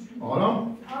 Արամ։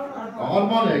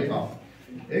 Արմանը եկավ։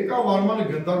 Եկավ Արմանը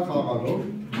գնդակ խաղալով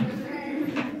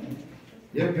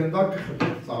եւ գնդակը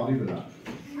խփեց ծառի վրա։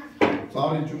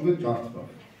 Ծառի ճյուղը ջարդվավ։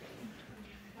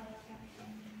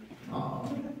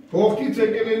 Կողքից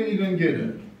եկել էր իր ընկերը։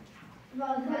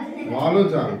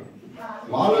 Վալոջան։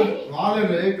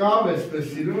 Վալերը եկավ, այսպես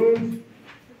սիրուն,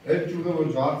 այդ ճյուղը որ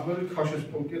ջարդվել էր, քաշեց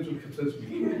փոկեց ու գցեց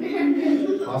մի։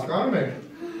 Հասկանում եք։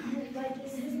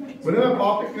 Ուրեմն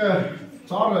պապիկը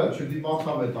ծառը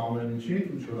չդիմացավ այդ ամեն ինչին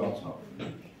ու չորացավ։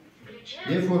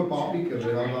 Երբ որ պապիկը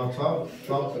վերադարձավ,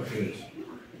 շատ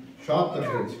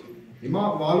տխրեց։ Հիմա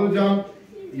Վալոջան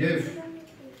եւ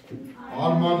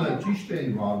Արմանը ճիշտ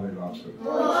էին վարվել ասել։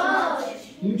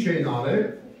 Ինչ էին արել։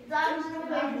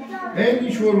 Այն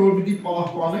ինչ որ պիտի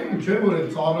պահպանեն, չէ՞ որ այդ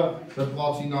ծառը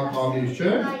դպվածին ակալից,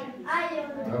 չէ՞։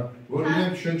 Որ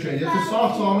իրենք շնչեն, եթե սաղ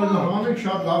ծառերը հանեք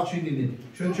շատ լավ չի լինի,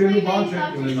 շնչելու բան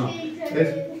չեք ունենա,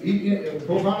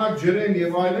 փոխանակ ջրեն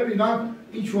և այլն, իրանք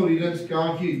ինչ-որ իրենց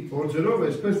կյանքի գործերով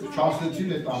այսպես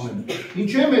չասեցին այդ ամենը,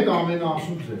 ինչ եմ այդ ամենը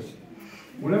ասում ձեզ,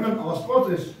 ուրեմն Աստված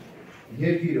այս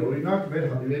երկիրը, օրինակ մեր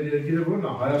երկիրը որն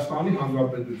է, Հայաստանի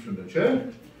Հանրապետությունը, չէ,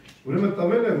 ուրեմն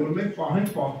տվել է, որ մենք պահենք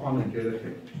պահպանենք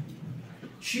երեխեք,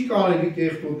 չի կարելի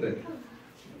կեղտոտել,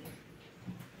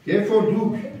 երբ որ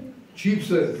դուք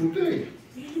չիպսը կուտեք,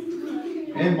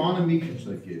 այն բանը մի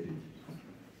քցեք գետին,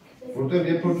 որտեղ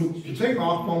երբ որ դուք գցեք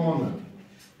աղբամանը,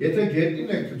 եթե գետին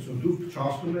եք գցում, դուք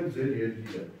չասնում եք ձեր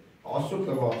երկիրը, Աստծո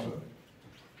տվածը,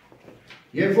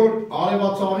 երբ որ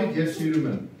արևածաղիկ ես սիրում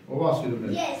եմ, ով է սիրում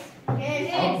եմ,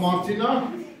 Ատ Մարտինա,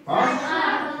 Ատ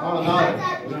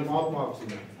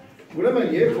Մարտինա, ուրեմն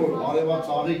երբ որ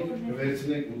արևածաղիկ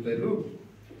վերցնեք ուտելու,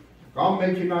 կամ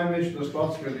մեքենայի մեջ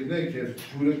նստած կլինեք և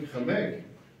ջուրը կխմեք,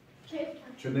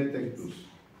 չնետեք դուս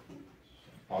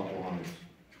ատոհանից։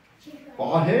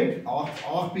 Պահեք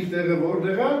աղբի տեղը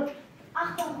որտեղ է,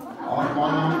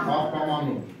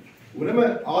 աղբամանում։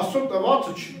 Ուրեմն Աստծո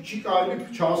տվածը չի կարելի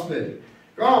փչացնել։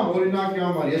 Կամ օրինակի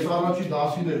համար, ես առաջի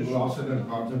դասին եմ, որ ասել եմ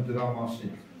կարծեմ դրա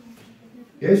մասին։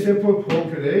 Ես երբ որ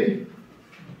փոքր էի,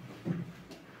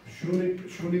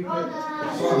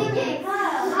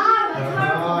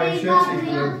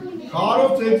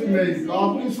 Քարով ծեծում էի,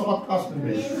 կազմին սատկացնում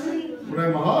էի,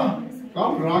 ուրեմն հա,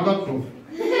 կամ ռագաթով,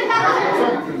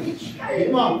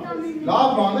 հիմա լավ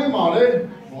բան եմ արել,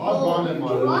 վատ բան եմ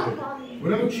արել,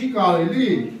 ուրեմն չի կարելի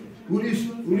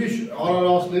ուրիշ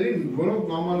արարածներին, որոնք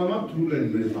նամանավան թուլ են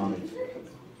մեզանից,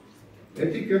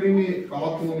 էդի կլինի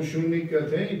կատուն, շունիկը,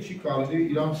 թե չի կարելի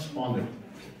իրանք սպանել,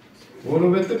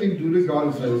 որովհետև իմ դուրը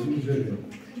գալիս է, ես իմ ձեր եմ,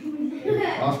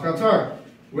 հասկացակ,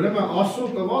 ուրեմն Աստծո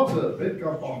տվածը պետք է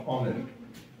պահպանել,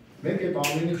 մենք այդ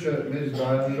ամեն ինչը մեր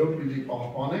զգայաներով պիտի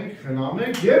պահպանենք,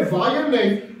 խնամենք և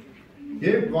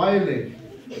վայելենք,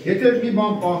 եթե մի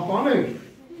բան պահպանենք,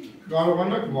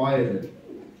 կարողանանք վայելել,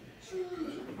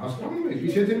 հասկանում եք,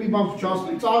 իսկ եթե մի բան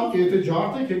փչացնեք, ծաղիկ, եթե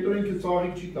ջարդեք, հետո ինքը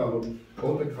ծաղիկ չի տալու,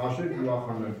 հոտը քաշեք ու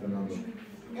ախանակ տնալու,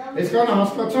 այսքանը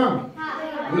հասկացանք,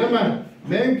 ուրեմն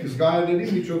մենք զգայաների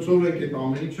միջոցով ենք այդ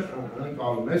ամեն ինչը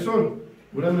ընկալում, այսօր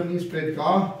ուրեմն ինձ պետք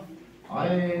է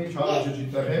այն չարաճճի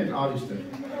տղեն արիստեղ,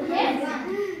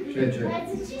 չէ,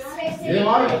 և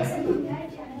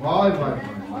վայ,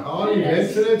 արի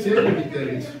հեցրեց և մի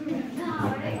տեղից,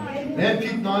 նեն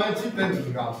պիտ նայեցի տենց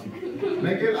զգացի,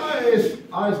 մենք էլ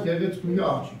այս գեղեցկույի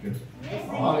աղջիկ է,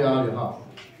 արի, հա,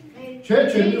 չէ,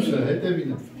 մյուսը,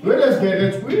 հետևինը, դու էլ ես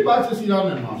գեղեցկույի, բայց ես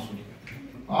իրան եմ ասում,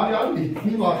 արի,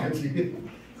 մի վախեցի,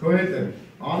 քո հետ եմ,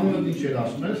 անունդ ինչ էր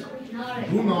ասում ես,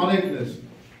 դու նարեկն ես,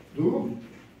 դու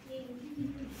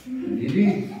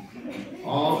Լիլիթ,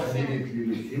 աղ Լիլիթ,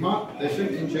 հիմա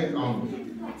տեսեք ինչ ենք անում,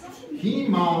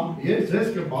 Հիմա ես ձեզ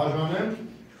կբաժանեմ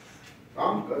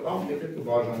կամ եթե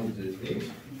կբաժանի ձեզնից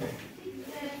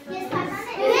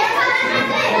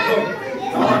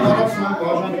Կարացման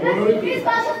բաժանի բոլորի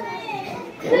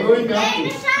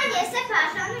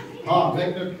Հա,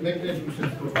 մեկն ես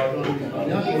ուսեց բաժանի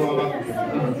Իտալիան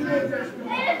ու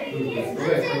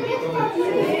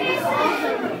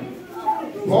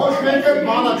Ոչ մեկը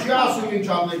բանը չի ասում ինչ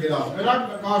անն է գերած, մենակ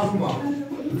կարծում է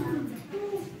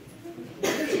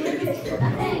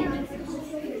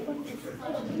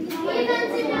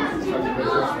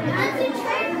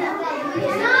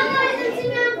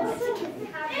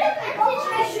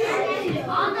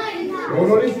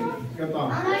Բոլորից կտամ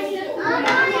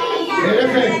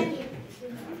Երեխեք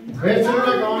Վերցնում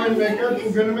եք ամեն մեկը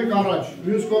ու գնում եք առաջ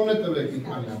Մյուս կողմն է տվեք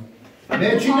Իտալիան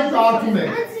Մեջինը կարդում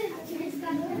եք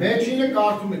Մեջինը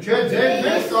կարդում եք Չէ, ձեր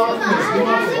մեզ կարդում եք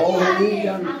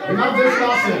Հիմա ձեզ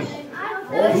կասեմ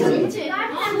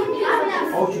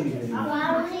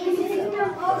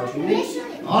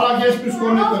Արագ ես մյուս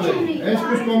կողմն է տվեք Ես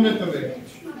մյուս կողմն է տվեք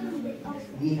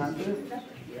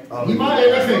Հիմա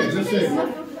երեխեք, լսեք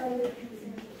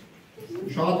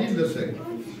Շատին լսեք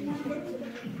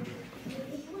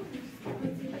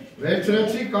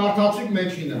Վերցրեցիք, կարդացիք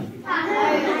մեջինը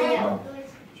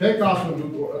Չեք ասում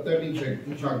դուք այդտեղ ինչ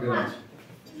գրած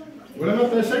Ուրեմն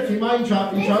տեսեք հիմա ինչա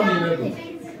լինելու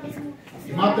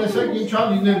Հիմա տեսեք ինչա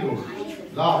լինելու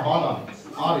Լավ, բալա,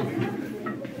 արի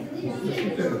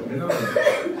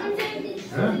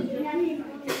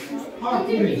Հա,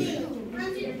 տունից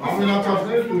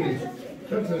Ամենացածները տունից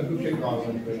Չեմ դուք եք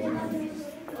ասում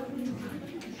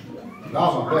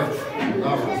Լավ, վերջ,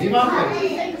 լավ, հիմա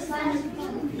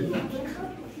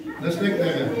Նստեք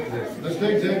տեղը,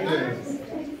 նստեք ձեր տեղը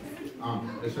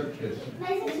Տեսեք քեզ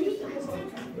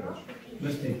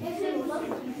Նստիկ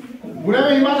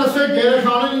Ուրեմն հիմա լսեք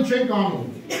երեխաներ ինչ են կանում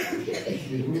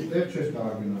Դու տեղ չես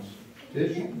կարող գնաս Ձեր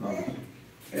չի կարող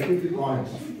Հետո դի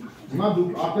պահես Հիմա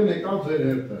դուք արդեն եկավ ձեր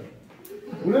հերթը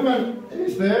Ուրեմն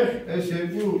այստեղ այս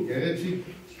երկու գեղեցիկ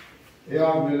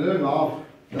էակները լավ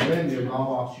դվեն և լավ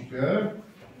աղջիկը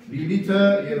Լիլիթը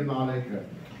և Նարեկը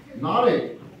Նարեկ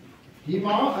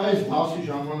Հիմա այս դասի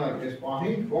ժամանակ այս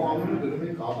պահին քո անունը դնում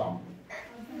ենք Ադամ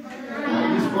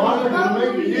Իսկ բանը դնում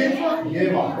ենք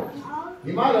Եվա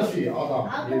Հիմա լսի Ադամ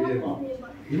և Եվա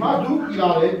Հիմա դուք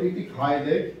իրար եք պիտի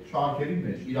քայլեք շարքերի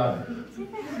մեջ իրար եք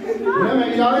Ուրեմն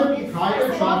իրար եք պիտի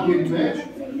քայլեք շարքերի մեջ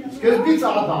Սկզբից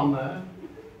Ադամը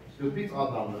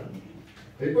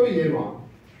Հետո Եվան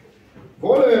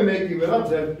Որևէ մեկի վրա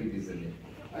ձեռք պիտի դնի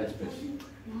այսպես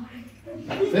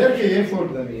Ձեռքը երբ որ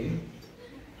դնի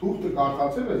Թուղթը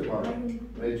կարդացել ես բանը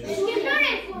մեջը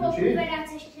Ինչի՞?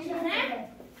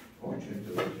 Ոչ են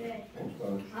դրել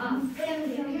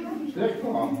Ստեղ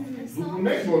կա Դուք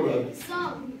ունեք որը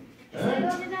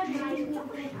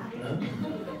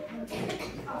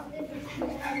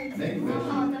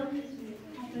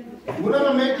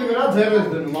Ուրեմն մեկի վրա ձեռ ես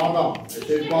դնում Ադամ Ես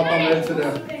երկու Ադամ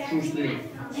վերցրել շուշտի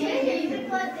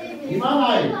Հիմա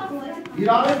նայ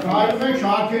իրար եք հայրում եք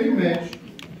շարքերի մեջ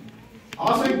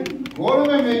Ասենք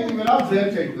որևէ մեկի վրա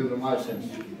ձեռք եք դնում այսպես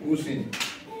ուսին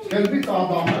Սկզբից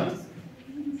Ադամը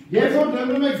Երբ որ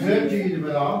դնում եք ձեռքի իր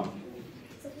վրա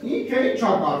ինքը ինչ է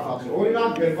կարդացել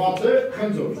օրինակ գրված է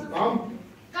խնձոր կամ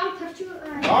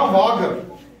վագր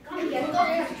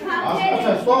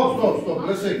Ստոպ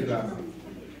լսեք դրան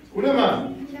Ուրեմն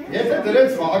եթե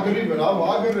դրեց վագրի վրա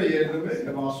վագրը երնում է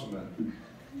եւ ասում է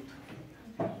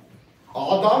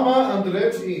Ադամը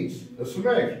ընտրեց ինձ լսում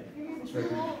եք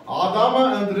Ադամը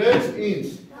ընտրեց ինձ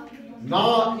նա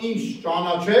ինչ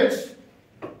ճանաչեց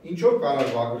ինչով կարող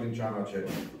վագրին ճանաչել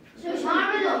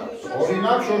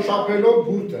Օրինակ շոշափելով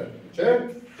բուրդը չէ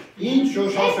ինչ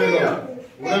շոշափելով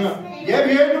Ուրեմն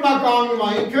եւ երնում է կանգնում է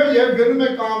ինքը եւ գնում է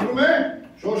կանգնում է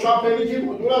շոշափելիքի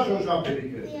մոտ ուրա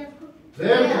շոշափելիքը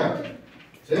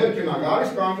ձերքն է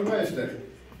գալիս կանգնում է այստեղ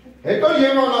հետո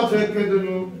Եվանա ձերքը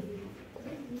դնում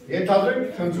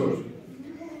Ենթադրենք խնձոր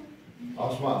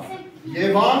ասում է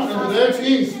Եվան ընտրեց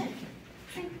ինձ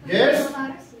ես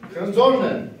խնձորն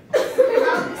եմ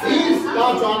ինձ նա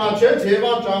ճանաչեց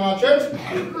Եվան ճանաչեց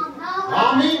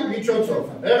համի միջոցով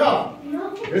եղավ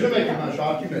գնում եք հիմա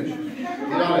շարքի մեջ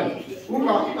իրար եք ու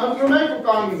ընտրում եք ու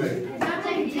կանգնում եք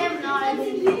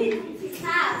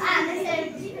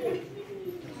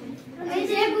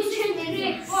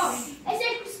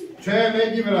չէ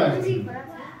մեկի վրա է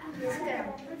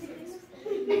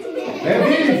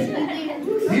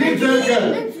Դիրիկ ձերքը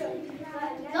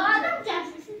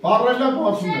Պարվելը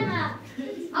պասում եմ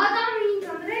Ադամը ինձ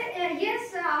ընտրել,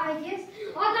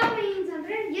 Ադամը ինձ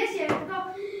ընտրել, ես երկու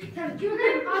թրջուն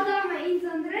եմ, Ադամը ինձ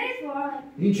ընտրել,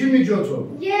 Ինչի միջոցով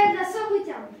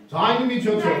Երդասողությամբ Ձայնի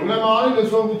միջոցով, ուրեմն արի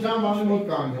լսողության բանի մոտ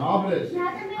կանգնի, ապրես։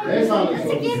 Ես ա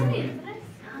լսողություն։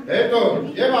 Հետո,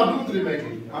 եւ ա դու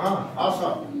տրիմեկի, ահա, ասա։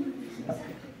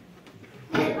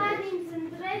 Եվան ինձ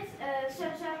ընտրեց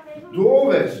շրջապերում։ Դու ով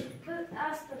ես։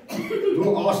 Աստղ։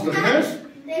 Դու աստղն ես։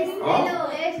 Տեսնելով։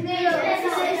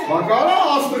 Բակարա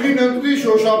աստղին ընտրի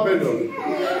շոշափելով։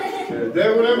 Դե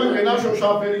ուրեմն գնա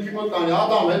շոշափելիքի մոտ կանի,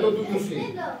 Ադամ, հետո դու դուսի։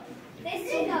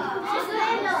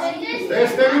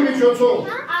 Տեսնելու միջոցով։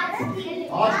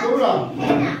 Աչքուրա։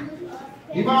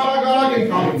 Հիմա արագ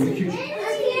ենք անում մի քիչ։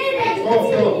 Ով։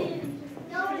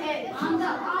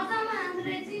 Ադամը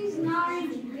ընտրեց ինձ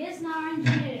նարինջ, ես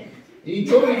նարինջներ եմ։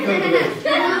 Ինչով ինքը ընտրեց։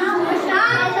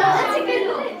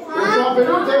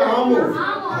 Շոշափելու թե համով։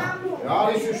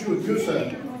 Արի շուշու, դյուսը։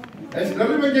 Այս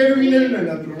գրիվը գերուիներն են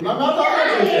ընտրում, նա մատաղաց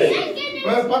է։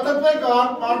 Պատտվեք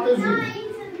արտեզում։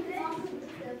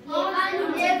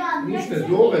 Միշտ է,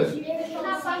 դու ով ես։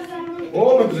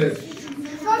 Ով ընտրեց։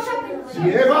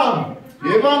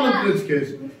 Եվան ընտրեց քեզ։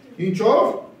 Ինչով։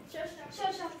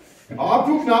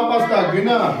 Ապուք նապաստակ,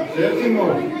 գնա, ձերտի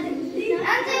մոտ։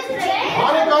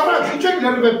 Արեք առաջ, ինչ եք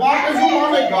լրվել, պարտեզում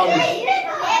անեք գալիս։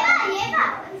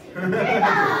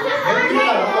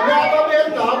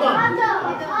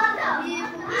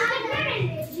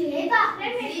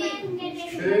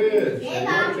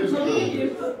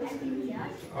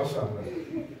 Ասա։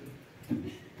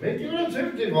 Մենք յուրը ձեր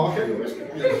դիր վախենում ես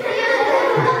կպիես։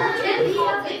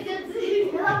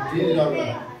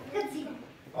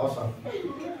 Ասա։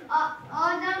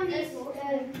 Ադամ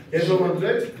Ես ով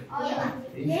ընտրեց։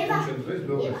 Ինչ ընտրեց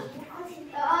դով ես։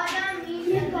 Ադամ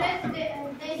ինձ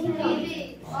տեսնելի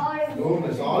Դով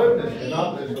ես, արևն ես, գնա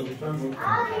տեսողության մոտ։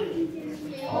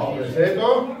 Արևս, հետո։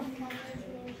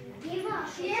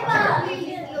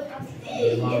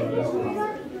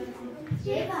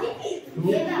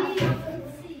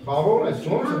 Բավոն ես,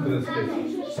 ոնց ընտրեց քեզ։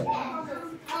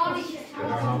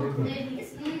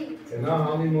 Գնա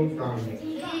համի մոտ կանգնի։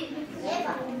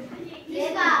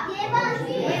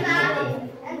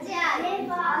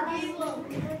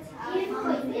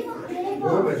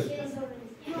 Ով ես։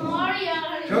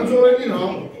 Խնձորենին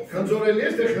համ, խնձորենի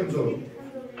ես թե խնձոր։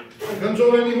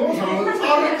 Խնձորենի ոնց համ,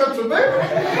 ծառի կծում է։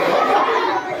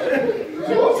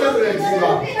 Ոնց ընտրեց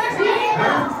իվա։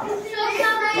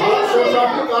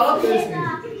 Շոշափի կարա տեսնի։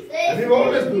 Դի ոնց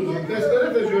ես դուզում, տեսնել է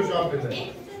թե շոշափել է։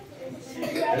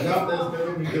 Հենա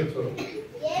տեսնելու միջոցով։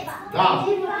 Դա,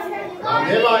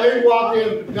 Եվա են ուատի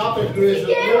նյատ եք դու ես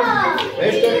ընտրում,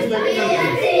 մեջտերից մեկին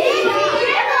ընտրում։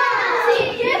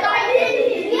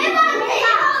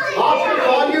 Աշկը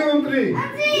բանի ընտրի։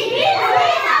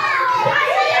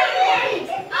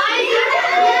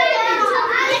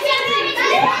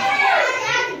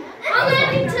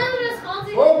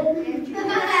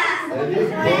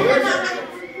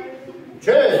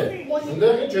 Չէ,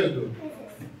 ընդեղ ինչ ես դու։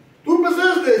 Դու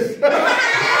բզես ես։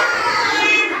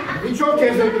 Ինչով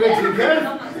կեզ ընտրեցիք, է։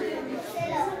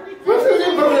 Բզես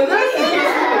իմ բրեն ես։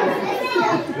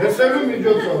 Լսելու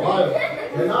միջոցով, այո,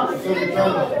 գնա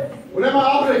սովիտանը։ Ուրեմն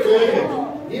ապրեք երեք,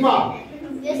 հիմա։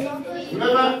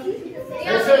 Ուրեմն,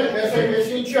 տեսեք, ես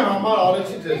ինչի համար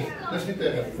արեցի ձեզ, լսի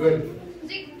տեղը,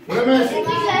 ուրեմն ես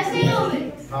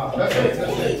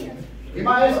լսեք,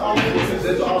 հիմա ես ամենից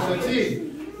ձեզ ասեցի,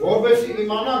 որովհետև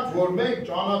իմանաք, որ մենք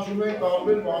ճանաչում ենք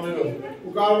տարբեր բաներով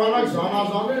ու կարողանանք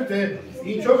զանազանել, թե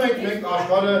ինչով ենք մենք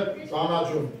աշխարհը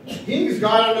ճանաչում։ 5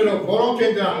 զգայարաններով, որոնք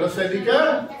են դրան լսելիքը,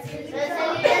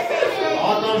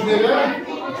 ականջները,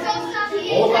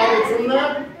 օտարությունը,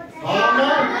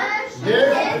 համը և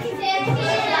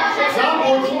սրանք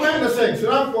կոչվում են, լսեք,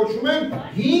 սրանք կոչվում են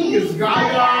 5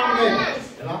 զգայարաններ։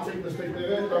 Նրանցեք նստեք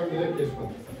տեղը, կամ դրեք ես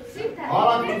կոչ։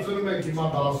 Հարակ մնցնում ենք հիմա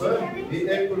 10-ը, մի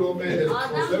 2 րոպե ես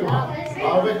խոսեմ,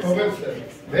 կարող եք թողել ստեղ,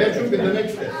 վերջում կդնեք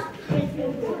ստեղ։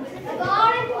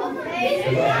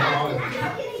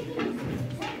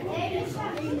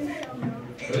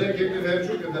 Դրեք եկի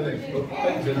վերջում կդնեք,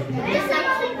 ոտպեք ձեզ։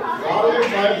 Կարող եք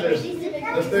բայր ձեզ,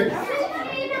 նստեք։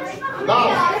 Լավ,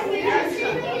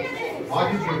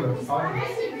 ագի ջունը,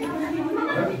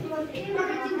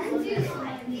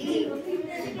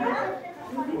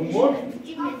 Ումոր,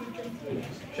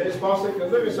 չես պասեք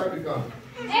կնդեղ եսա կկան։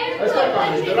 Եստա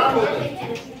կանի, դրան մոտ է։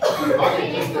 Ագի,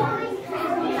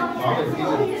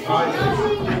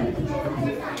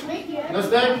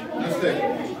 նստեք։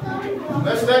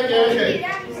 Նստեք երեխեք։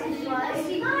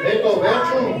 Հետո,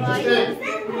 վերջում,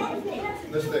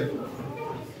 նստեք։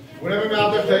 Ուրեմն մի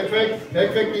ատեղ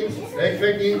թեքվեք ինձ,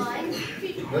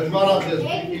 դժվարած ես,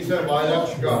 իսը բայրակ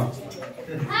չկա։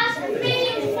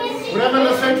 Ուրեմն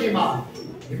լսեք հիմա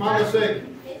լսեք,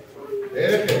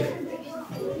 երեխեք,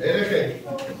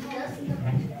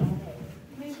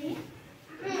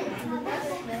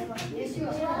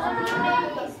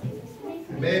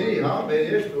 Մերի, հա, Մերի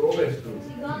ես ով ես դու։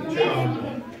 Ինչ է անում։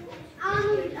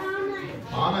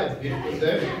 Անա, երկու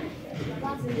տեղ։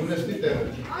 Ունեստի տեղը։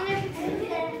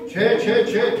 Չէ,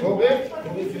 թողեք,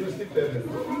 ունեստի տեղը։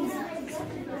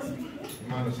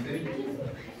 Իմանստի։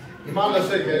 Հիմա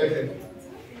լսեք երեխեք։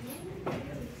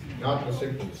 Նատ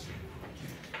լսեք ինձ։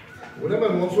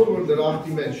 Ուրեմն ոնց որ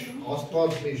դրախտի մեջ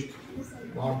Աստված միշտ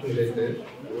մարդու հետ էր,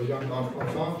 որ յանք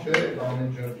աղբացան չէ, ամեն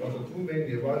ջրպատտվում էին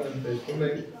և այլն տեսնում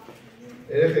ենք,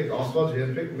 երեխեք Աստված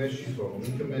երբեք մեզ չի թողում,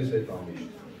 ինքը մեզ հետ ամիշտ։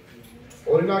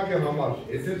 Օրինակի համար,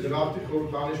 եթե դրախտի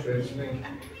խորհրդանիշ վերցնենք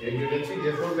եկեղեցի,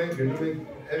 երբ որ մենք գնում ենք,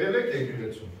 եղել եք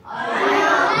եկեղեցում։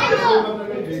 Երբ որ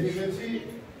մտնում ենք եկեղեցի,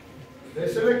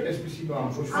 տեսել եք այսպիսի բան,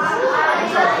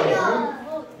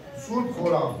 Սուրբ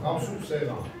խորան, կամ սուրբ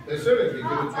սեղան, տեսել եք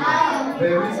եկեղեցում,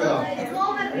 բեղի վրա,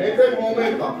 եկեք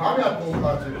մոմենտ կա, քանի հատ մոմ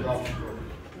կարծեք կա,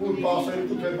 ուր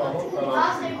 12 թե բանով կարա,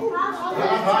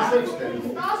 նրանք հաշվեք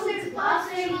ստեղում,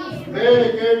 1, 2,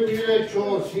 3,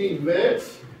 4, 5, 6,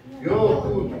 7, 8, 9,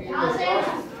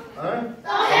 10,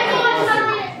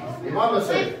 Հիմա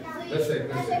լսեք,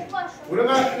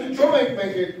 ուրեմն ինչով ենք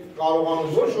մենք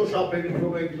կարողանում, որ շոշափենք,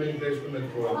 ինչով ենք մենք տեսնում ենք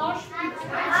խորան,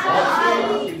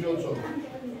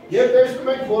 Եվ տեսնում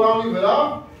ենք խորանի վրա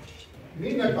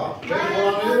մի նկար, մենք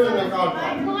խորանների վրա նկար կա,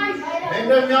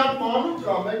 այնտեղ մի հատ մանուկ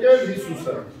կա, մեկ էլ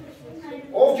Հիսուսը,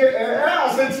 ովքեր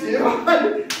ասեցի,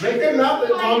 մեկ էլ մի հատ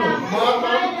մանուկ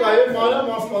կա և Մարիամ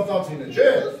Աստվածածին է, չէ,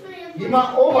 հիմա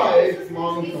ով է այդ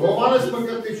մանուկը, Հովհաննես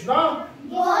Մկրտիչն է,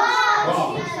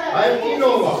 այդ կին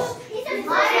ով է,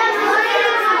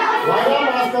 Մարիամ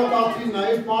Աստվածածինն է,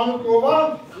 այդ մանուկ ով է,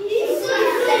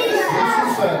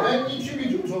 Հիսուսը, մենք ինչի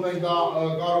միջոցով ենք դա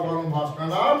կարողանում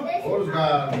հասկանալ, որ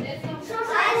զգայանում։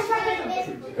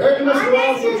 Հետ մեզ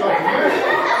խորան շոչակում ենք։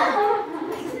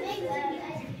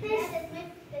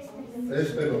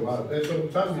 Տեսնելով,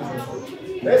 տեսողության միջոցով։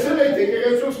 Տեսել եք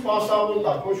եկեղեցու սպասավոր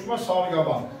կա, կոչվում է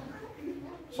սարգավակ։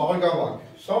 Սարգավակ,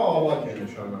 սա ավակ է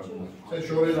նշանակում։ Սա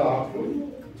շորերը հաղթում,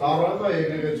 ծառայում է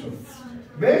եկեղեցուն։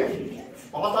 Մենք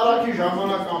պատարագի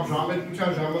ժամանակ կամ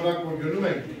ժամերկության ժամանակ որ գնում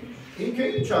ենք, ինքը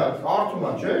ինչ է, կարդում է,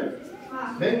 չէ՞։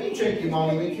 Մենք ինչ ենք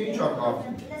իմանում, ինքը ինչ է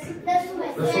կարդում։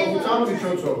 Լսողության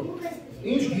միջոցով։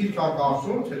 Ինչ գիրք է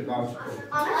կարդում, թե կարծիքով։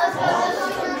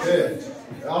 Չէ,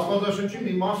 Աստվածաշնչի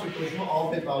մի մասը կոչվում է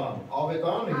ավետարան։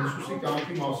 Ավետարանը Հիսուսի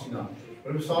կյանքի մասին է։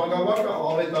 Ուրեմն սարգավակը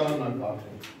ավետարանն է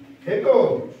կարդում։ Հետո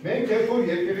մենք երբ որ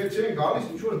եկեղեցի ենք գալիս,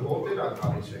 ինչ որ հոտեր է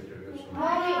գալիս եկեղեցում։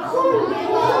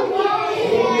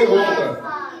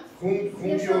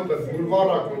 Խումբի հոտը, բուրվար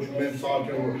է կոչվում են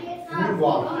սարքերով,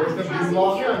 բուրվար, ոչ թե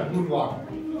բուրվարի են, բուրվար։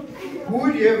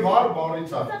 Հույր և վար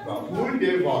բարից է կա, հույր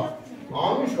և վար,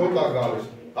 անուշ հոտ է գալիս,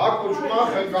 դա կոչվում է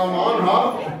խնկաման,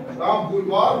 կամ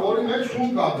բուրվար, որի մեջ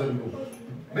խումբ կա դրվում։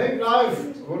 Մենք նաև,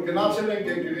 որ գնացել ենք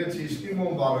եկեղեցի, իսկի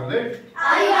մոմ վարել եք,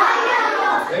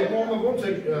 այդ մոմը ոնց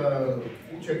եք,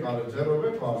 ինչ եք արել, ձեռով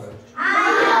եք վարել։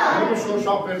 Մոմը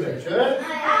շոշապել եք, չէ՞։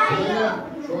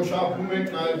 Շոշապում ենք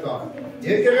նաև կա։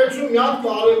 Եկեղեցու մի հատ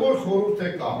կարևոր խորհուրդ է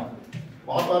կա,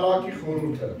 պատարագի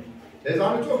խորհուրդը։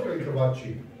 Ձեզանից ով կնքված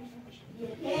չի։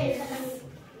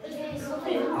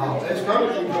 Այսքանը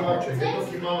կնքված չէ, հետո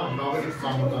կիմանանք, ավելի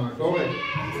ծանոթանանք, ով եք։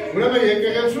 Ուրեմն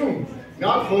եկեղեցում մի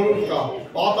հատ խորհուրդ կա,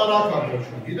 պատարագ է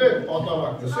կոչվում, գիտեք,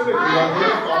 պատարագ, լսել եք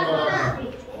իրավունք պատարագը։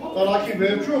 Պատարագի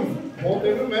վերջում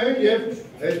մոտենում են և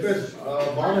այսպես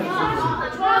բան է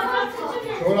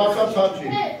շորացած հաճի։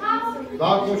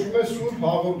 Դա կոչվում է սուրբ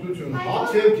հաղորդություն, հաց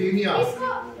և գինիա,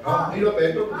 իրոք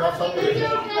հետո կբացատրել է։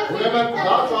 Ուրեմն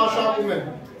դա ճաշակում են,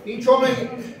 ինչով են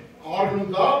առնում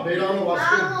դա, բերանով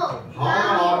ասում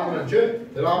համը առնում են, չէ,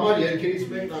 դրա համար երկերից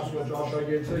մեկն ասում է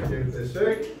ճաշակեցեք և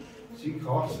տեսեք, սի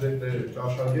քարսր է տերը,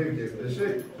 ճաշակեք և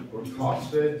տեսեք, որ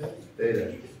քարսր է տերը։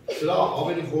 Սրա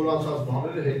ավելի խորացած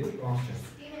բաները հետո կանցեն։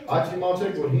 Այդ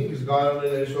իմացեք, որ 5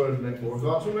 զգայարանները այսօր մենք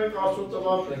գործածում ենք Աստծո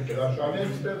տված, մենք հրաշալի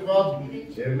ենք ստեղծված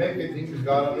և մենք այդ 5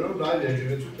 զգայարաններով նաև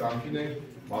եկեղեցու կյանքին ենք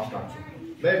մասնակցում։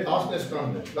 Մեր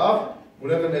 10-ն է, լավ,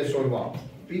 ուրեմն այսօրվա,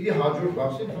 պիտի հաջորդ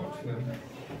դասին հասնենք։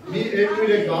 Մի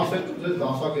 2-3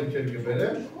 դասագրքեր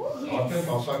կբերեմ, արդեն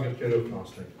դասագրքերով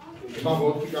կանցնենք։ Հիմա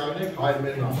ոտքի կանենք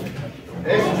հայրմերն ասենք։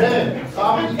 Այս չէ, սա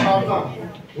մենք կարդանք։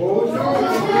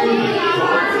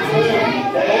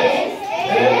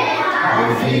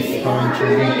 Անձիս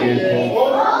կանչերի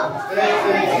երկով,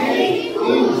 ստեղծեցի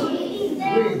ինձ,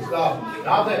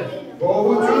 դատեր,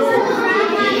 գողություն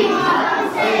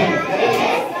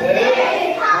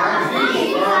անձիս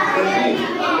կանչերի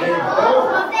երկով,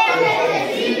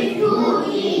 ստեղծեցի դու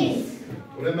ինձ։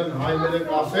 Ուրեմն հայմերը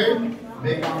կասենք,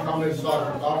 մեկ անգամ է սարք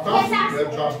կարդանք,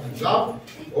 վերջացնենք, լավ,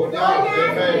 օրյալ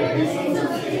Տեր Հիսուս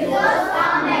Քրիստոս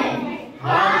ամեն,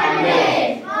 հայմեր,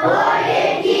 որ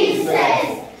եկիս ես,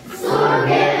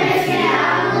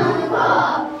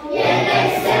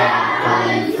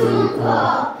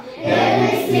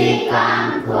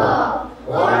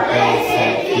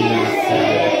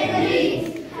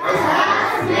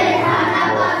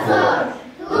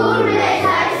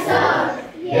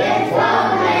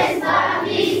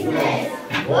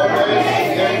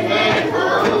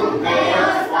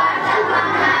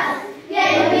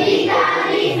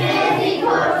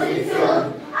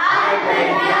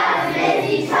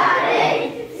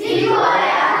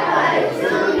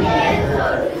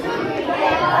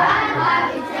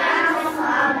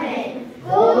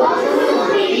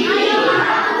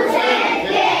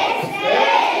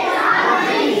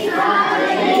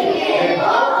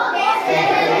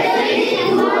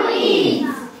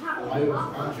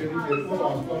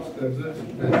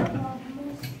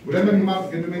 Ուրեմն հիմա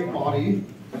գնում ենք բարի։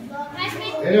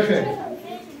 Երեխեք։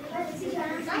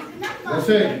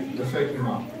 Լսեք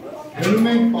հիմա։ Գնում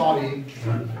ենք բարի,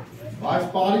 բայց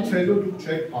բարից հետո դուք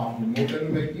չեք պահնում,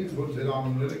 մոտենում եք ինձ, որ ձեր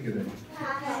անունները գրեք։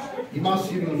 Հիմա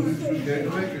սիրուն զույգ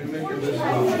գնում եք, գնում եք